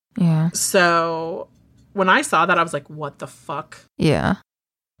home. Yeah. So when I saw that, I was like, what the fuck? Yeah.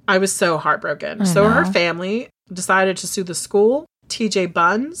 I was so heartbroken. So her family decided to sue the school, TJ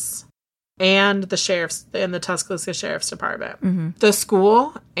Buns, and the Tuscaloosa Sheriff's Department. The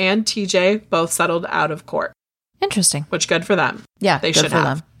school and TJ both settled out of court. Interesting. Which, good for them. Yeah, they should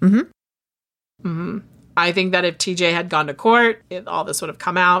have. I think that if TJ had gone to court, all this would have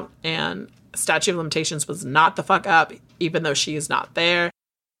come out, and statute of limitations was not the fuck up, even though she is not there.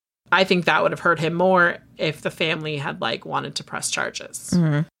 I think that would have hurt him more if the family had like wanted to press charges.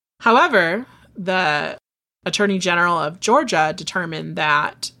 However, the Attorney General of Georgia determined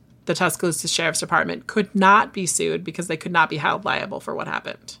that the Tuscaloosa Sheriff's Department could not be sued because they could not be held liable for what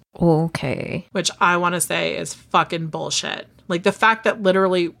happened. Okay. Which I want to say is fucking bullshit. Like, the fact that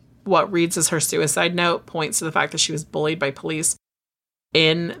literally what reads as her suicide note points to the fact that she was bullied by police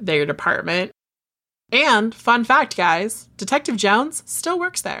in their department. And, fun fact, guys, Detective Jones still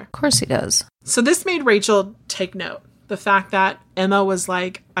works there. Of course he does. So this made Rachel take note. The fact that Emma was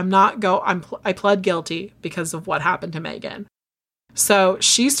like, I pled guilty because of what happened to Megan. So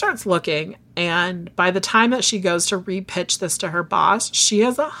she starts looking, and by the time that she goes to re-pitch this to her boss, she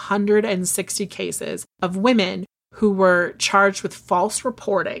has 160 cases of women who were charged with false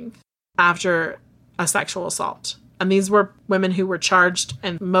reporting after a sexual assault. And these were women who were charged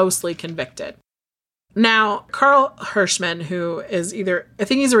and mostly convicted. Now, Carl Hirschman, who is I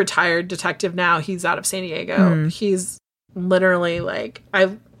think he's a retired detective now. He's out of San Diego. He's literally like,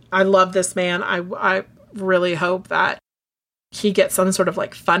 I love this man. I really hope that he gets some sort of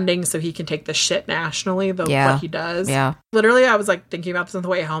like funding so he can take the shit nationally, what he does. Yeah. Literally, I was like thinking about this on the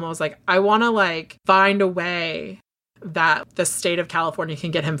way home. I was like, I want to like find a way that the state of California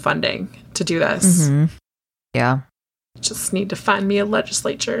can get him funding to do this. Mm-hmm. Yeah. Just need to find me a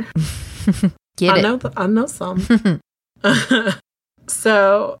legislature. I know some.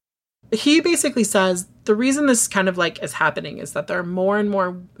 So he basically says the reason this kind of like is happening is that there are more and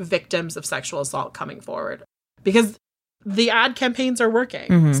more victims of sexual assault coming forward because the ad campaigns are working.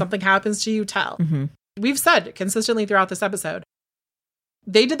 Mm-hmm. Something happens to you, tell. Mm-hmm. We've said consistently throughout this episode,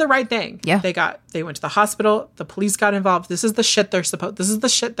 they did the right thing. Yeah. They went to the hospital. The police got involved. This is the shit this is the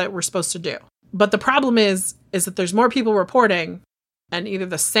shit that we're supposed to do. But the problem is that there's more people reporting and either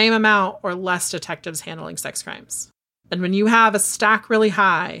the same amount or less detectives handling sex crimes. And when you have a stack really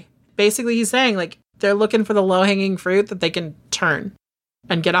high, basically he's saying like they're looking for the low-hanging fruit that they can turn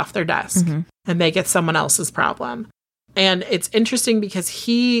and get off their desk and make it someone else's problem. And it's interesting because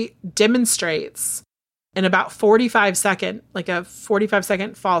he demonstrates in about 45 second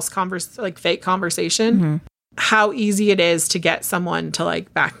false fake conversation, how easy it is to get someone to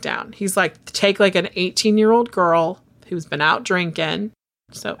like back down. He's like, take like an 18-year-old girl who's been out drinking.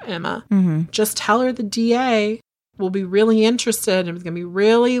 So Emma, just tell her the DA will be really interested and is going to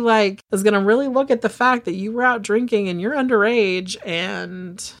really look at the fact that you were out drinking and you're underage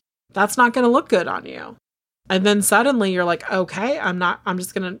and that's not going to look good on you. And then suddenly you're like, okay, I'm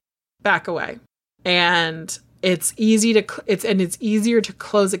just going to back away. And it's easier to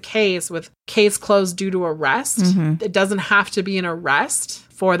close a case with case closed due to arrest. It doesn't have to be an arrest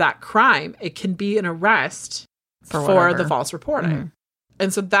for that crime. It can be an arrest for the false reporting.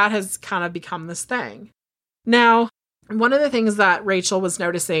 And so that has kind of become this thing. Now, one of the things that Rachel was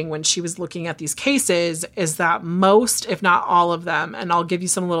noticing when she was looking at these cases is that most, if not all of them, and I'll give you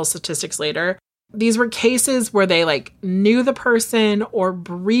some little statistics later, these were cases where they like knew the person or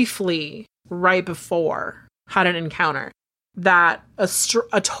briefly right before had an encounter. That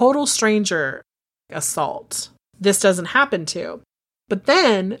a total stranger assault, this doesn't happen to. But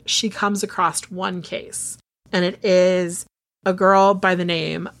then she comes across one case, and it is a girl by the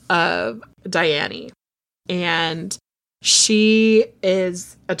name of Diane. And she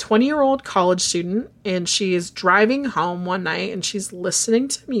is a 20-year-old college student, and she is driving home one night, and she's listening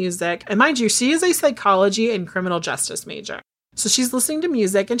to music. And mind you, she is a psychology and criminal justice major. So she's listening to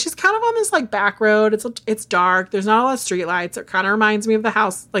music, and she's kind of on this like back road. It's dark. There's not a lot of street lights. It kind of reminds me of the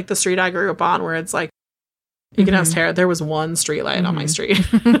house, like the street I grew up on, where it's like, you can ask Tara, there was one street light on my street.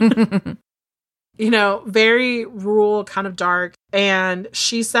 You know, very rural, kind of dark. And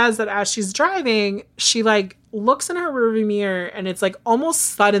she says that as she's driving, she like looks in her rearview mirror, and it's like almost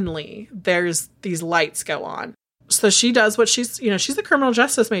suddenly there's these lights go on. So she does what she's a criminal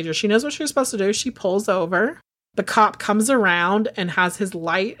justice major. She knows what she's supposed to do. She pulls over. The cop comes around and has his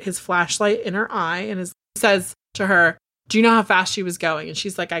flashlight in her eye, and says to her, do you know how fast she was going? And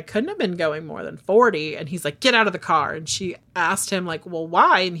she's like, I couldn't have been going more than 40. And he's like, get out of the car. And she asked him like, well,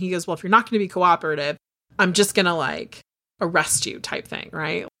 why? And he goes, well, if you're not going to be cooperative, I'm just going to like arrest you type thing.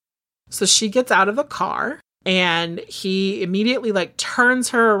 Right. So she gets out of the car, and he immediately like turns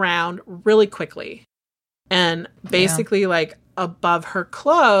her around really quickly. And basically like above her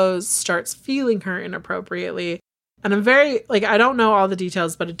clothes starts feeling her inappropriately. And I'm very, like, I don't know all the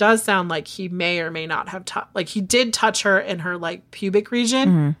details, but it does sound like he may or may not have, he did touch her in her, like, pubic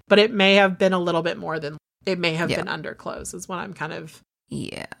region, but it may have been a little bit more than, it may have been under clothes, is what I'm kind of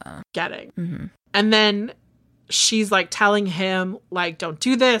getting. And then she's, like, telling him, like, don't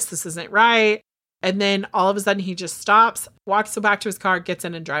do this, this isn't right. And then all of a sudden he just stops, walks back to his car, gets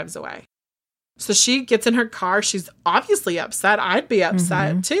in and drives away. So she gets in her car. She's obviously upset. I'd be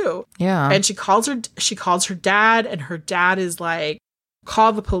upset too. Yeah. And she calls her dad, and her dad is like,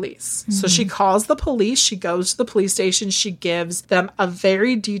 call the police. So she calls the police. She goes to the police station. She gives them a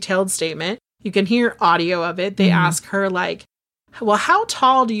very detailed statement. You can hear audio of it. They ask her like, well, how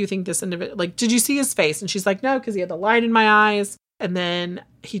tall do you think this individual, like, did you see his face? And she's like, no, because he had the light in my eyes. And then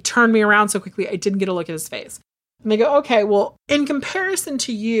he turned me around so quickly, I didn't get a look at his face. And they go, okay, well, in comparison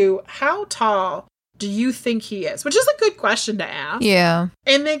to you, how tall do you think he is? Which is a good question to ask. Yeah.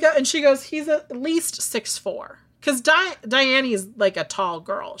 And they go, and she goes, he's at least 6'4". Because Diane is like a tall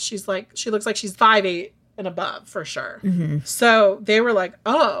girl. She's like, she looks like she's 5'8" and above for sure. So they were like,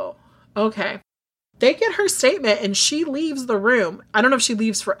 oh, okay. They get her statement, and she leaves the room. I don't know if she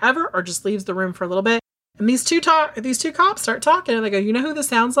leaves forever or just leaves the room for a little bit. And these two cops start talking, and they go, you know who this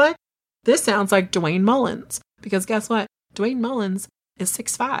sounds like? This sounds like Dwayne Mullins. Because guess what? Dwayne Mullins is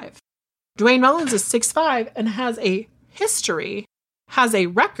 6'5". Dwayne Mullins is 6'5" and has a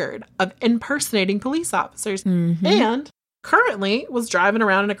record of impersonating police officers and currently was driving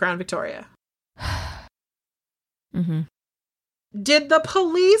around in a Crown Victoria. Mm-hmm. Did the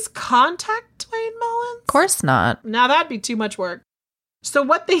police contact Dwayne Mullins? Of course not. Now that'd be too much work. So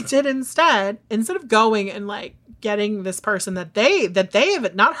what they did instead of going and like getting this person that they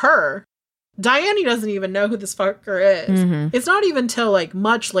have, not her, Diane doesn't even know who this fucker is. Mm-hmm. It's not even till like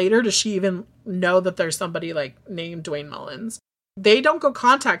much later does she even know that there's somebody like named Dwayne Mullins. They don't go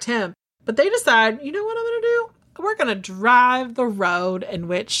contact him, but they decide, you know what I'm going to do? We're going to drive the road in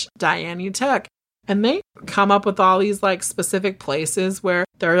which Diane took. And they come up with all these like specific places where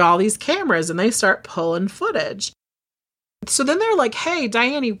there are all these cameras and they start pulling footage. So then they're like, hey,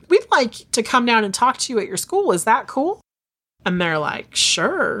 Diane, we'd like to come down and talk to you at your school. Is that cool? And they're like,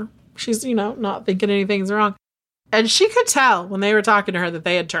 sure. She's, not thinking anything's wrong. And she could tell when they were talking to her that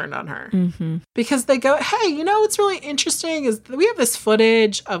they had turned on her. Mm-hmm. Because they go, hey, what's really interesting is we have this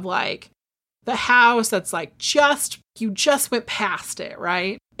footage of like the house that's like you just went past it,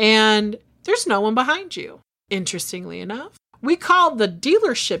 right? And there's no one behind you. Interestingly enough, we called the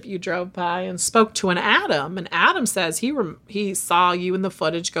dealership you drove by and spoke to an Adam. And Adam says he saw you in the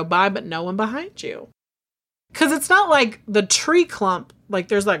footage go by, but no one behind you. Because it's not like the tree clump, like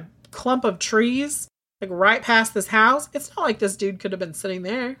there's like clump of trees like right past this house. It's not like this dude could have been sitting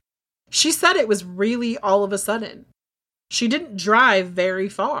there. She said it was really all of a sudden. She didn't drive very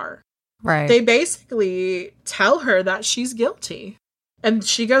far. Right. They basically tell her that she's guilty. And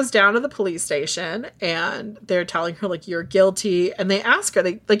she goes down to the police station and they're telling her, like, you're guilty. And they ask her,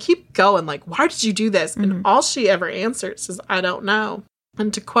 they keep going, like, why did you do this? Mm-hmm. And all she ever answers is, I don't know.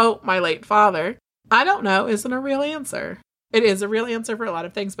 And to quote my late father, I don't know isn't a real answer. It is a real answer for a lot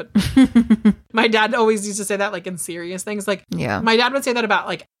of things, but my dad always used to say that, like, in serious things. Like, yeah. My dad would say that about,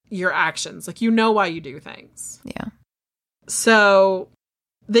 like, your actions. Like, why you do things. Yeah. So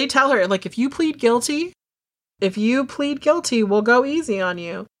they tell her, like, if you plead guilty, we'll go easy on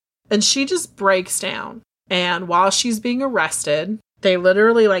you. And she just breaks down. And while she's being arrested, they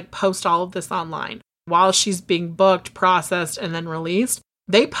literally, like, post all of this online. While she's being booked, processed, and then released,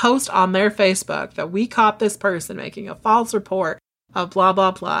 they post on their Facebook that we caught this person making a false report of blah,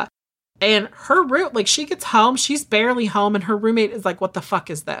 blah, blah. And her she gets home, she's barely home, and her roommate is like, what the fuck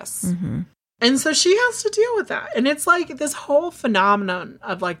is this? Mm-hmm. And so she has to deal with that. And it's like this whole phenomenon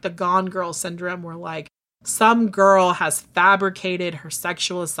of like the Gone Girl syndrome where like some girl has fabricated her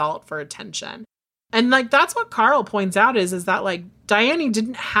sexual assault for attention. And like that's what Carl points out is that like Diane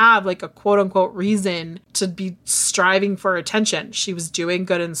didn't have like a quote unquote reason to be striving for attention. She was doing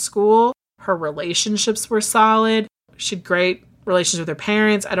good in school. Her relationships were solid. She had great relations with her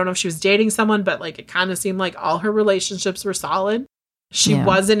parents. I don't know if she was dating someone, but like it kind of seemed like all her relationships were solid. She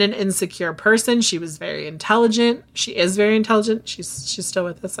wasn't an insecure person. She was very intelligent. She is very intelligent. She's still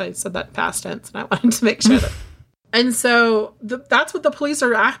with us. I said that past tense, and I wanted to make sure that. And so that's what the police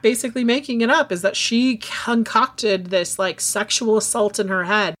are basically making it up, is that she concocted this like sexual assault in her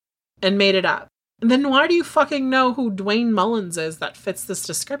head and made it up. And then why do you fucking know who Dwayne Mullins is that fits this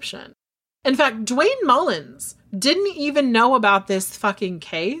description? In fact, Dwayne Mullins didn't even know about this fucking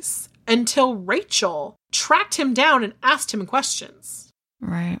case until Rachel tracked him down and asked him questions.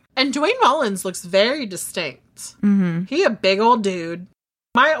 Right. And Dwayne Mullins looks very distinct. Mm-hmm. He a big old dude.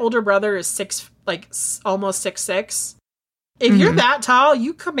 My older brother is almost 6'6". If you're that tall,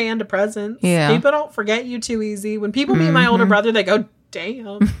 you command a presence. Yeah. People don't forget you too easy. When people meet my older brother, they go,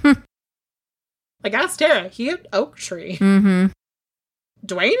 damn. Like, ask Tara. He an oak tree. Mm-hmm.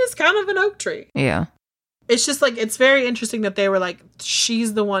 Dwayne is kind of an oak tree. Yeah. It's just like, it's very interesting that they were like,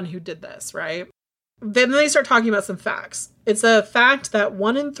 she's the one who did this, right? Then they start talking about some facts. It's a fact that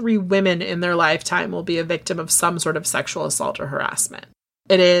 1 in 3 women in their lifetime will be a victim of some sort of sexual assault or harassment.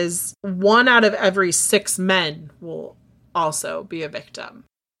 It is 1 out of every 6 men will also be a victim,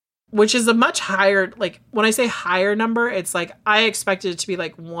 which is a much higher, like when I say higher number, it's like I expected it to be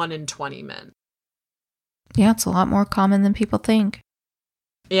like 1 in 20 men. Yeah, it's a lot more common than people think.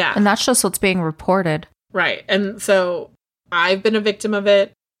 Yeah. And that's just what's being reported. Right. And so I've been a victim of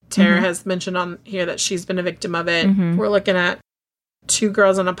it. Tara has mentioned on here that she's been a victim of it. Mm-hmm. We're looking at 2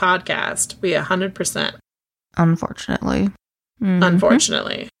 girls on a podcast. We 100%. Unfortunately. Mm-hmm.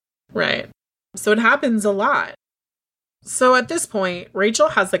 Unfortunately. Right. So it happens a lot. So at this point, Rachel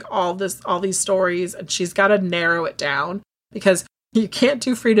has like all these stories, and she's got to narrow it down because you can't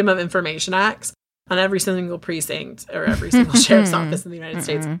do Freedom of Information Acts on every single precinct or every single sheriff's office in the United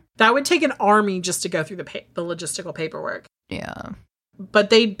States. That would take an army just to go through the logistical paperwork. Yeah. But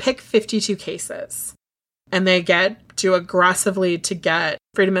they'd pick 52 cases, and they get to aggressively to get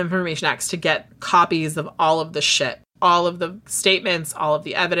Freedom of Information Acts to get copies of all of the shit, all of the statements, all of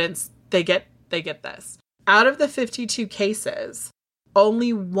the evidence. They get this. Out of the 52 cases,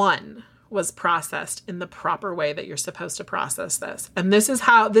 only one was processed in the proper way that you're supposed to process this. And this is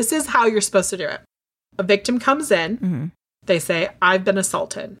how you're supposed to do it. A victim comes in, they say, I've been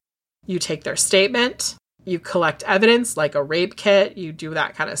assaulted. You take their statement, you collect evidence like a rape kit, you do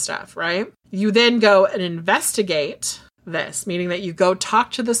that kind of stuff, right? You then go and investigate this, meaning that you go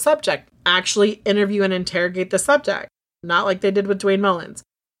talk to the subject, actually interview and interrogate the subject, not like they did with Dwayne Mullins,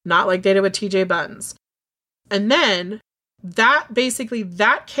 not like they did with TJ Buttons. And then that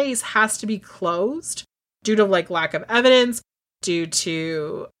case has to be closed due to like lack of evidence, due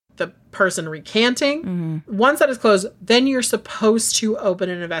to the person recanting. Once that is closed, then you're supposed to open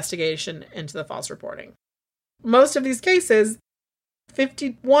an investigation into the false reporting. Most of these cases,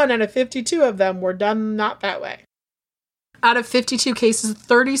 51 out of 52 of them were done not that way. Out of 52 cases,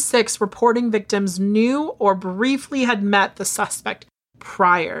 36 reporting victims knew or briefly had met the suspect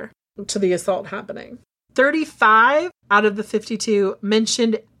prior to the assault happening. 35 out of the 52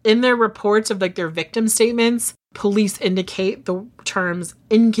 mentioned in their reports of like their victim statements, police indicate the terms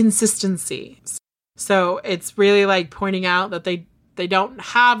inconsistencies. So it's really like pointing out that they don't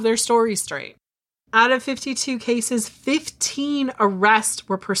have their story straight. Out of 52 cases, 15 arrests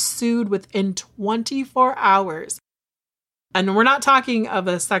were pursued within 24 hours. And we're not talking of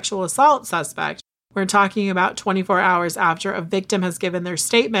a sexual assault suspect. We're talking about 24 hours after a victim has given their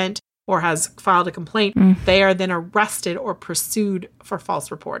statement or has filed a complaint. They are then arrested or pursued for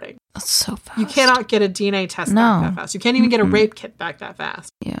false reporting. That's so fast. You cannot get a DNA test back that fast. You can't even get a rape kit back that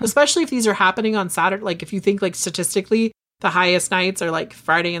fast. Yeah. Especially if these are happening on Saturday. Like if you think like statistically the highest nights are like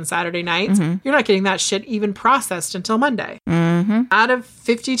Friday and Saturday nights, you're not getting that shit even processed until Monday. Out of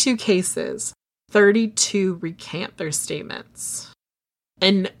 52 cases, 32 recant their statements.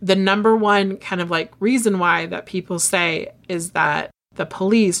 And the number one kind of like reason why that people say is that the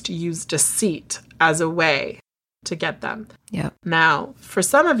police use deceit as a way to get them. Yep. Now, for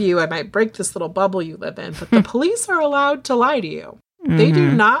some of you, I might break this little bubble you live in, but the police are allowed to lie to you. They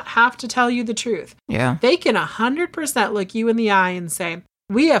do not have to tell you the truth. Yeah. They can 100% look you in the eye and say,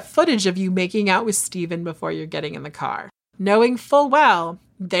 we have footage of you making out with Steven before you're getting in the car. Knowing full well,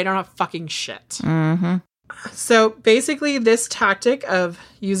 they don't have fucking shit. So basically, this tactic of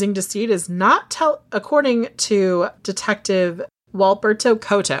using deceit is not according to Detective Walberto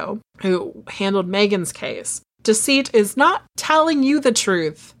Cotto, who handled Megan's case. Deceit is not telling you the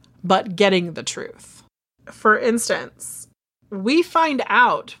truth, but getting the truth. For instance, we find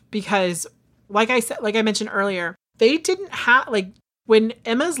out because, like I mentioned earlier, they didn't have, like, when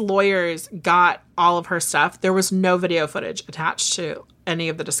Emma's lawyers got all of her stuff, there was no video footage attached to any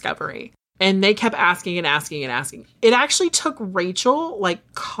of the discovery. And they kept asking and asking and asking. It actually took Rachel, like,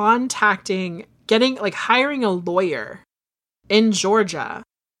 hiring a lawyer in Georgia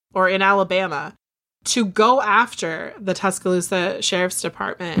or in Alabama to go after the Tuscaloosa Sheriff's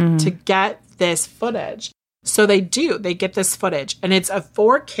Department to get this footage. So they get this footage, and it's a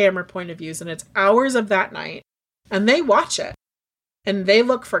 4-camera point of views, and it's hours of that night, and they watch it. And they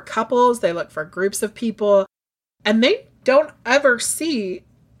look for couples, they look for groups of people, and they don't ever see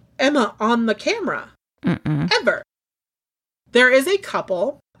Emma on the camera. Ever. There is a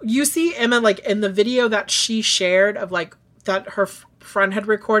couple. You see Emma, like, in the video that she shared of, like, that her friend had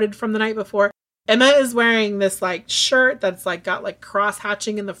recorded from the night before. Emma is wearing this, like, shirt that's, like, got, like,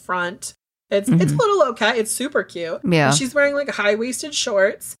 cross-hatching in the front. It's a little okay. It's super cute. Yeah. And she's wearing, like, high-waisted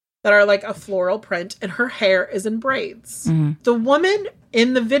shorts that are, like, a floral print, and her hair is in braids. The woman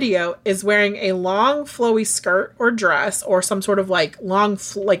in the video is wearing a long, flowy skirt or dress or some sort of, like, long,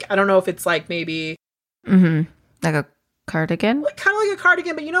 I don't know if it's, like, maybe... Like a cardigan? Like, kind of like a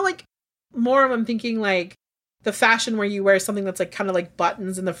cardigan, but, you know, like, more of, I'm thinking, like, the fashion where you wear something that's, like, kind of like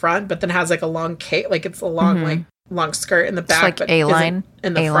buttons in the front, but then has, like, a long cape, like, it's a long, like, long skirt in the back, it's like but A-line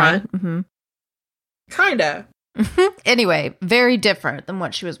in the front. Kinda. Anyway, very different than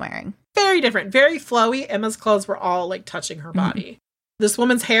what she was wearing. Very different. Very flowy. Emma's clothes were all, like, touching her body. This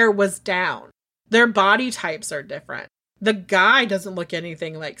woman's hair was down. Their body types are different. The guy doesn't look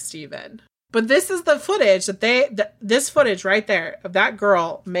anything like Steven. But this is the footage this footage right there of that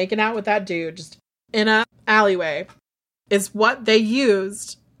girl making out with that dude just in a alleyway is what they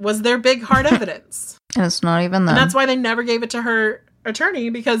used was their big hard evidence. And it's not even them. And that's why they never gave it to her attorney,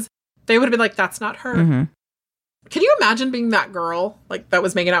 because they would have been like, that's not her. Can you imagine being that girl, like, that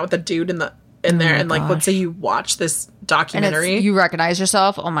was making out with the dude in there, and, like, let's say you watch this documentary. And you recognize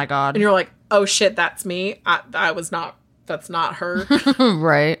yourself? Oh, my God. And you're like, oh, shit, that's me. That's not her.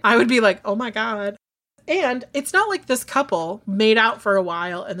 Right. I would be like, oh, my God. And it's not like this couple made out for a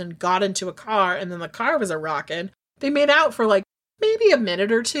while and then got into a car and then the car was a rockin'. They made out for, like, maybe a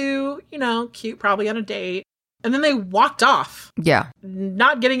minute or two, cute, probably on a date. And then they walked off. Yeah.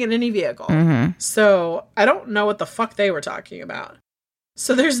 Not getting in any vehicle. Mm-hmm. So I don't know what the fuck they were talking about.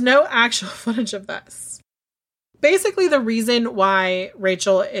 So there's no actual footage of this. Basically, the reason why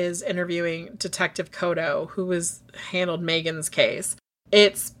Rachel is interviewing Detective Kodo, who has handled Megan's case,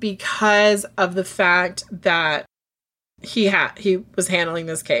 it's because of the fact that he was handling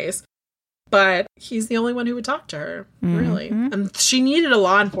this case, but he's the only one who would talk to her, really. And she needed a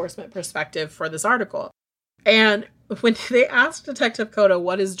law enforcement perspective for this article. And when they asked Detective Kodo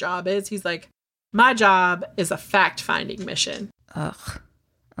what his job is, he's like, my job is a fact-finding mission. Ugh.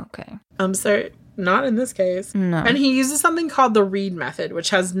 Okay. Sorry, not in this case. No. And he uses something called the Reed method, which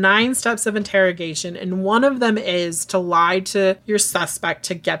has 9 steps of interrogation. And one of them is to lie to your suspect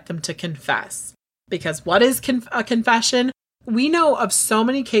to get them to confess. Because what is a confession? We know of so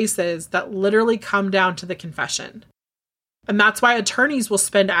many cases that literally come down to the confession. And that's why attorneys will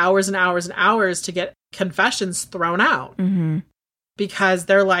spend hours and hours and hours to get confessions thrown out. Mm-hmm. Because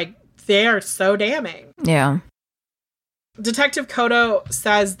they are so damning. Yeah. Detective Kodo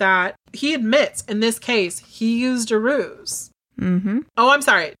says that he admits in this case he used a ruse. Mm-hmm. Oh, I'm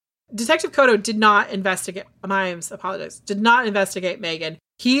sorry. Detective Kodo did not investigate. Did not investigate Megan.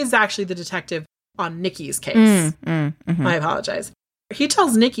 He is actually the detective on Nikki's case. Mm-hmm. I apologize. He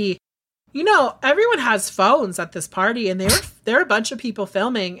tells Nikki, everyone has phones at this party, and there are a bunch of people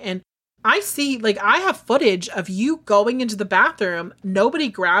filming, and I see, I have footage of you going into the bathroom. Nobody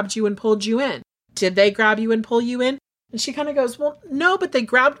grabbed you and pulled you in. Did they grab you and pull you in? And she kind of goes, well, no, but they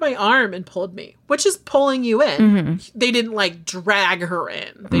grabbed my arm and pulled me, which is pulling you in. Mm-hmm. They didn't drag her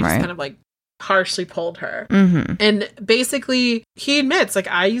in. They just kind of harshly pulled her. Mm-hmm. And basically he admits,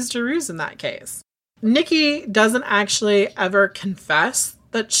 I used a ruse in that case. Nikki doesn't actually ever confess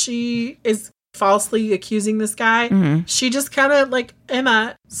that she is falsely accusing this guy. Mm-hmm. She just kind of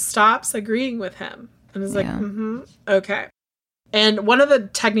Emma stops agreeing with him and is okay. And one of the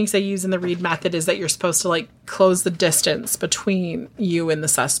techniques they use in the Reed method is that you're supposed to close the distance between you and the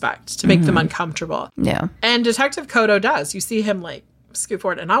suspect to make them uncomfortable. Yeah. And Detective Kodo does. You see him scoot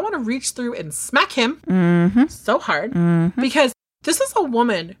forward, and I want to reach through and smack him so hard because this is a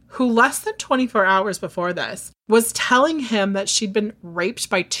woman who less than 24 hours before this was telling him that she'd been raped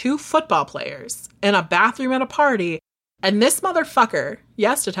by 2 football players in a bathroom at a party. And this motherfucker,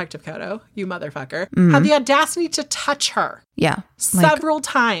 yes, Detective Kodo, you motherfucker, had the audacity to touch her. Yeah. Several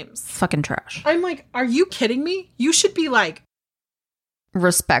times. Fucking trash. I'm are you kidding me? You should be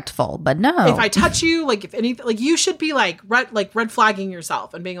respectful, but no. If I touch you, if anything, you should be red flagging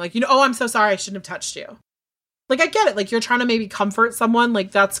yourself and being oh, I'm so sorry, I shouldn't have touched you. I get it. You're trying to maybe comfort someone.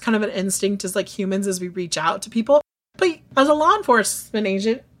 That's kind of an instinct as humans as we reach out to people. But as a law enforcement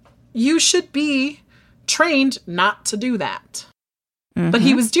agent, you should be trained not to do that. Mm-hmm. But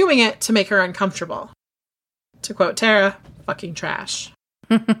he was doing it to make her uncomfortable. To quote Tara, fucking trash.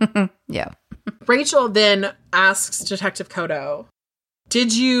 Yeah. Rachel then asks Detective Kodo,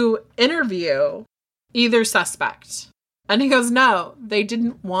 did you interview either suspect? And he goes, no, they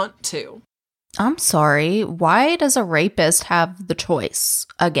didn't want to. I'm sorry. Why does a rapist have the choice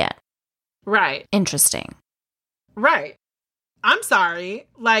again? Right. Interesting. Right. I'm sorry.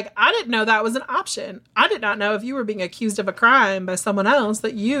 I didn't know that was an option. I did not know if you were being accused of a crime by someone else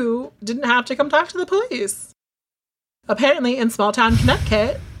that you didn't have to come talk to the police. Apparently, in small town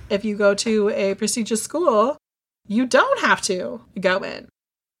Connecticut, if you go to a prestigious school, you don't have to go in.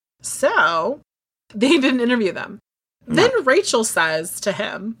 So, they didn't interview them. No. Then Rachel says to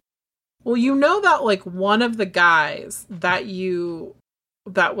him, well, that one of the guys that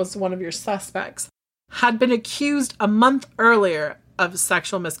was one of your suspects had been accused a month earlier of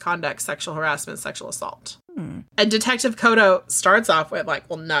sexual misconduct, sexual harassment, sexual assault. And Detective Kodo starts off with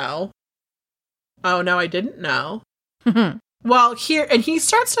well, no. Oh, no, I didn't know. Well, he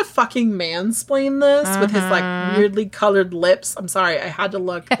starts to fucking mansplain this with his weirdly colored lips. I'm sorry, I had to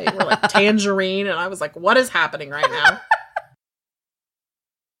look. They were tangerine, and I was what is happening right now?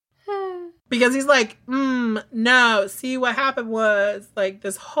 Because he's no, see what happened was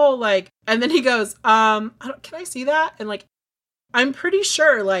this whole and then he goes, can I see that? And I'm pretty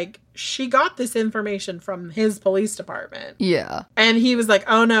sure she got this information from his police department. Yeah. And he was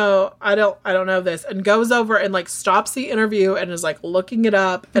oh no, I don't know this, and goes over and stops the interview and is looking it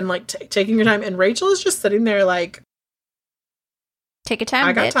up and taking your time. And Rachel is just sitting there take your time,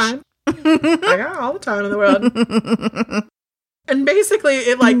 I got bitch. time. I got all the time in the world. And basically,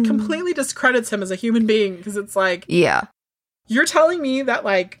 it completely discredits him as a human being because it's yeah, you're telling me that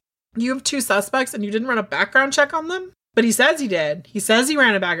you have 2 suspects and you didn't run a background check on them? But he says he did. He says he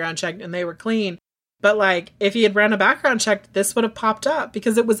ran a background check and they were clean. But, like, if he had ran a background check, this would have popped up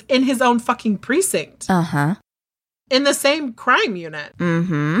because it was in his own fucking precinct. Uh-huh. In the same crime unit.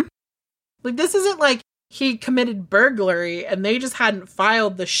 Mm-hmm. Like, this isn't like he committed burglary and they just hadn't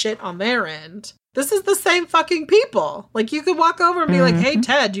filed the shit on their end. This is the same fucking people. Like, you could walk over and be like, hey,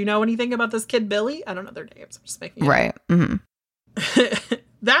 Ted, do you know anything about this kid, Billy? I don't know their names. I'm just making it Right. Mm-hmm.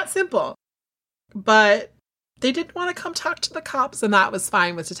 that simple. But they didn't want to come talk to the cops, and that was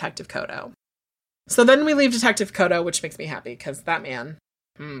fine with Detective Kodo. So then we leave Detective Kodo, which makes me happy, because that man...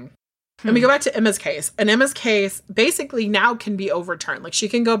 And we go back to Emma's case. And Emma's case basically now can be overturned. Like, she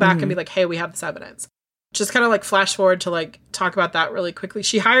can go back and be like, hey, we have this evidence. Just kind of, like, flash forward to, like, talk about that really quickly.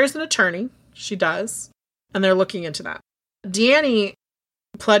 She hires an attorney. She does. And they're looking into that. Deannie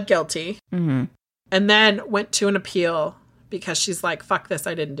pled guilty. Mm-hmm. And then went to an appeal because she's like, fuck this,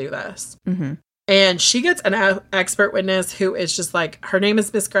 I didn't do this. Mm-hmm. And she gets an expert witness who is just like, her name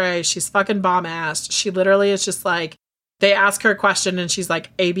is Miss Gray. She's fucking bomb-assed. She literally is just like, they ask her a question and she's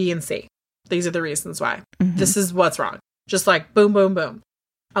like, A, B, and C. These are the reasons why. Mm-hmm. This is what's wrong. Just like, boom, boom, boom.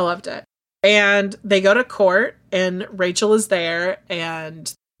 I loved it. And they go to court and Rachel is there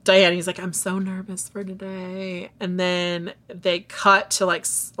and Diane's like, I'm so nervous for today. And then they cut to like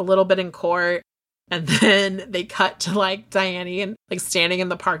a little bit in court. And then they cut to like Diane and like standing in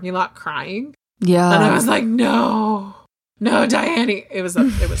the parking lot crying. Yeah. And I was like, no, Diane. It was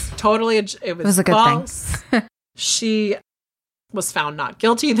totally a good false. Thing. She was found not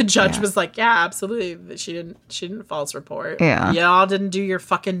guilty. The judge was like, yeah, absolutely. She didn't false report. Yeah. Y'all didn't do your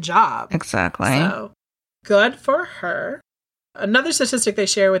fucking job. Exactly. So good for her. Another statistic they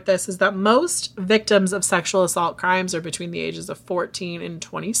share with this is that most victims of sexual assault crimes are between the ages of 14 and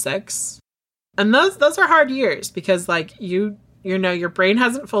 26. And those are hard years because like you know, your brain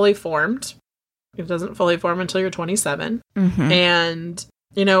hasn't fully formed. It doesn't fully form until you're 27. Mm-hmm. And,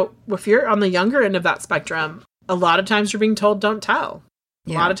 you know, if you're on the younger end of that spectrum, a lot of times you're being told don't tell.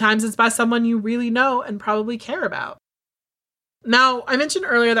 Yeah. A lot of times it's by someone you really know and probably care about. Now, I mentioned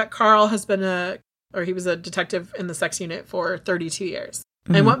earlier that Carl has been he was a detective in the sex unit for 32 years.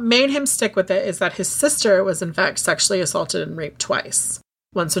 Mm-hmm. And what made him stick with it is that his sister was in fact sexually assaulted and raped twice.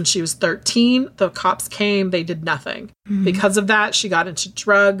 Once when she was 13, the cops came, they did nothing. Mm-hmm. Because of that, she got into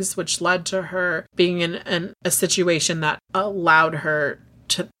drugs, which led to her being in a situation that allowed her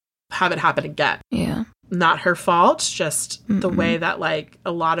to have it happen again. Yeah. Not her fault, just the way that like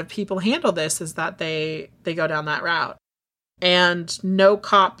a lot of people handle this is that they go down that route. And no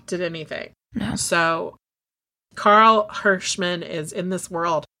cop did anything. No. So Carl Hirschman is in this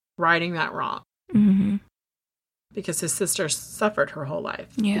world righting that wrong. Mm-hmm. Because his sister suffered her whole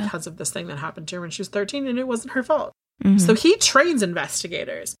life because of this thing that happened to her when she was 13 and it wasn't her fault. Mm-hmm. So he trains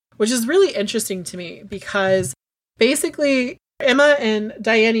investigators, which is really interesting to me because basically Emma and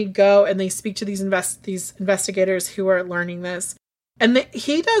Diane go and they speak to these investigators who are learning this. And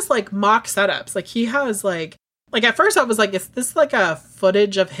he does like mock setups. Like he has like at first I was like, is this like a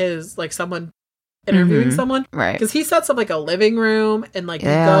footage of his, like someone interviewing someone? Right. Because he sets up like a living room and like you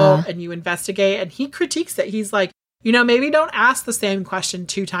go and you investigate and he critiques it. He's like, you know, maybe don't ask the same question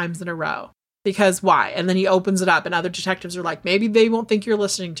 2 times in a row. Because why? And then he opens it up and other detectives are like, maybe they won't think you're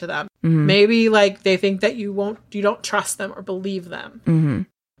listening to them. Mm-hmm. Maybe like they think that you don't trust them or believe them. Mm-hmm.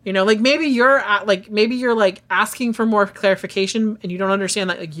 You know, like maybe you're asking for more clarification and you don't understand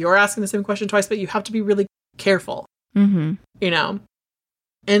that like you're asking the same question twice, but you have to be really careful. Mm-hmm. You know?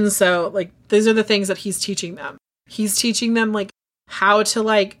 And so like these are the things that he's teaching them. He's teaching them like how to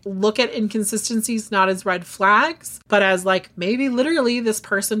like look at inconsistencies not as red flags, but as like maybe literally this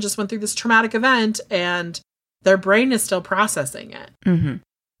person just went through this traumatic event and their brain is still processing it. Mm-hmm.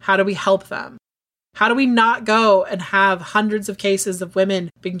 How do we help them? How do we not go and have hundreds of cases of women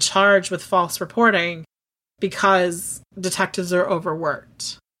being charged with false reporting because detectives are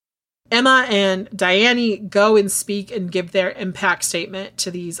overworked? Emma and Diane go and speak and give their impact statement to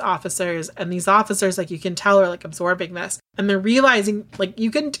these officers. And these officers, like you can tell, are like absorbing this. And they're realizing, like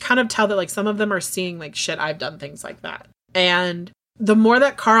you can kind of tell that like some of them are seeing like, shit, I've done things like that. And the more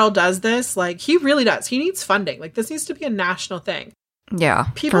that Carl does this, like he really does. He needs funding. Like this needs to be a national thing. Yeah,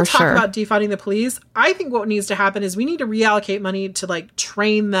 people talk about defunding the police. I think what needs to happen is we need to reallocate money to like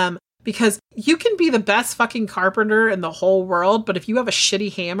train them. Because you can be the best fucking carpenter in the whole world. But if you have a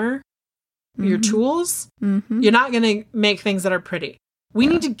shitty hammer, your tools, you're not going to make things that are pretty. We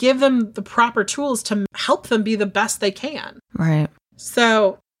need to give them the proper tools to help them be the best they can. Right.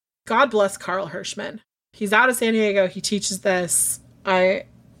 So God bless Carl Hirschman. He's out of San Diego. He teaches this. I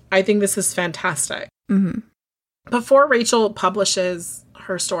think this is fantastic. Mm-hmm. Before Rachel publishes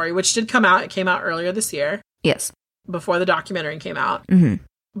her story, which did come out, it came out earlier this year. Yes. Before the documentary came out. Mm-hmm.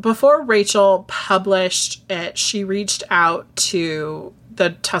 before Rachel published it, she reached out to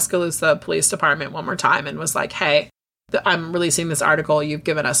the Tuscaloosa Police Department one more time and was like, hey, I'm releasing this article. You've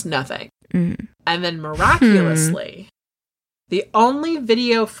given us nothing. Mm. And then miraculously, the only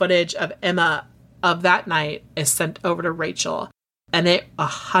video footage of Emma of that night is sent over to Rachel. And it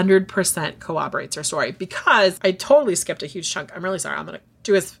 100% corroborates her story, because I totally skipped a huge chunk. I'm really sorry. I'm going to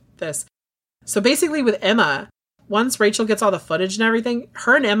do this. So basically with Emma, once Rachel gets all the footage and everything,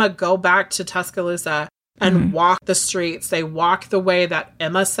 her and Emma go back to Tuscaloosa and walk the streets. They walk the way that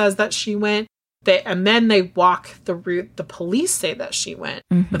Emma says that she went. And then they walk the route the police say that she went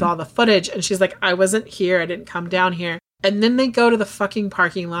with all the footage. And she's like, I wasn't here. I didn't come down here. And then they go to the fucking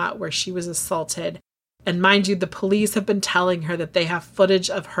parking lot where she was assaulted. And mind you, the police have been telling her that they have footage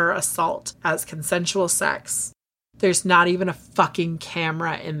of her assault as consensual sex. There's not even a fucking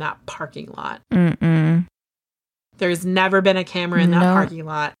camera in that parking lot. Mm-mm. There's never been a camera in that parking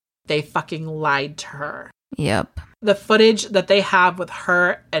lot. They fucking lied to her. Yep. The footage that they have with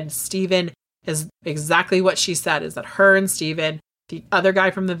her and Steven is exactly what she said, is that her and Steven, the other guy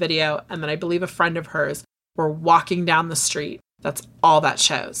from the video, and then I believe a friend of hers, were walking down the street. That's all that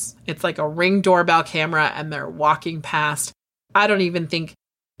shows. It's like a Ring doorbell camera and they're walking past. I don't even think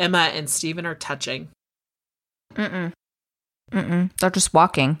Emma and Steven are touching. Mm-mm. Mm-mm. They're just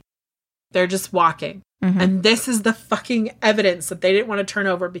walking. They're just walking. And this is the fucking evidence that they didn't want to turn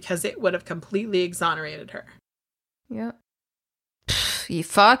over because it would have completely exonerated her. Yep.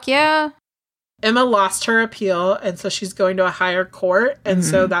 Fuck yeah. Emma lost her appeal, and so she's going to a higher court, and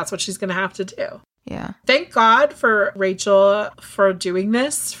so that's what she's going to have to do. Yeah. Thank God for Rachel for doing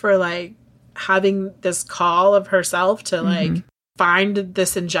this, for like having this call of herself to like find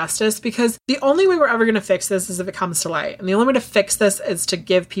this injustice, because the only way we're ever going to fix this is if it comes to light. And the only way to fix this is to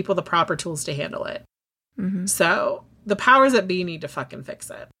give people the proper tools to handle it. So the powers that be need to fucking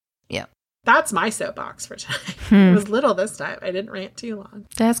fix it. Yeah. That's my soapbox for tonight. It was little this time. I didn't rant too long.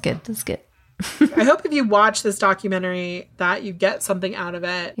 That's good. That's good. I hope if you watch this documentary that you get something out of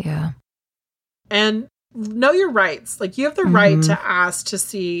it. Yeah. And know your rights. Like, you have the right to ask to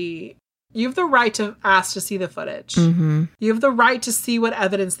see. You have the right to ask to see the footage. You have the right to see what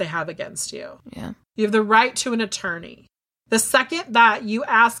evidence they have against you. Yeah. You have the right to an attorney. The second that you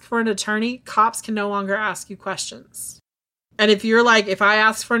ask for an attorney, cops can no longer ask you questions. And if you're like, if I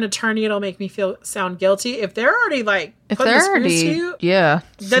ask for an attorney, it'll make me sound guilty. If they're already like putting the screws to you,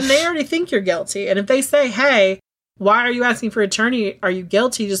 then they already think you're guilty. And if they say, hey, why are you asking for an attorney? Are you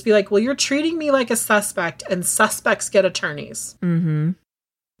guilty? Just be like, well, you're treating me like a suspect, and suspects get attorneys.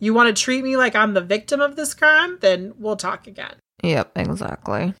 You want to treat me like I'm the victim of this crime? Then we'll talk again. Yep,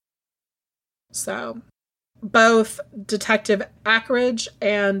 exactly. So both Detective Ackridge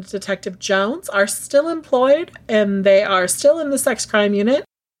and Detective Jones are still employed, and they are still in the sex crime unit,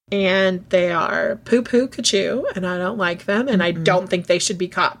 and they are poo-poo kachoo, and I don't like them, and I don't think they should be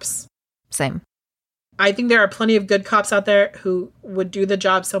cops. Same. I think there are plenty of good cops out there who would do the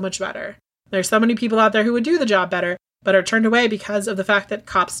job so much better. There's so many people out there who would do the job better, but are turned away because of the fact that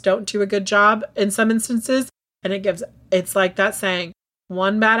cops don't do a good job in some instances, and it's like that saying,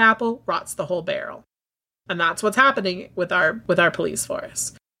 one bad apple rots the whole barrel. And that's what's happening with our police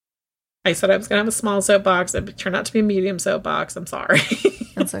force. I said I was going to have a small soapbox. It turned out to be a medium soapbox. I'm sorry.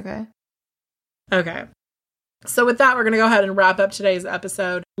 That's okay. Okay. So with that, we're going to go ahead and wrap up today's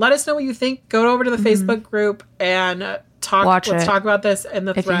episode. Let us know what you think. Go over to the Facebook group and let's talk about this in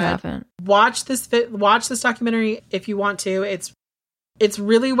the thread. If you haven't. Watch this documentary if you want to. It's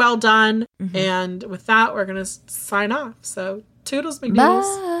really well done. And with that, we're going to sign off. So toodles,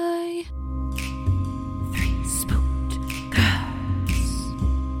 McNoodles. Bye.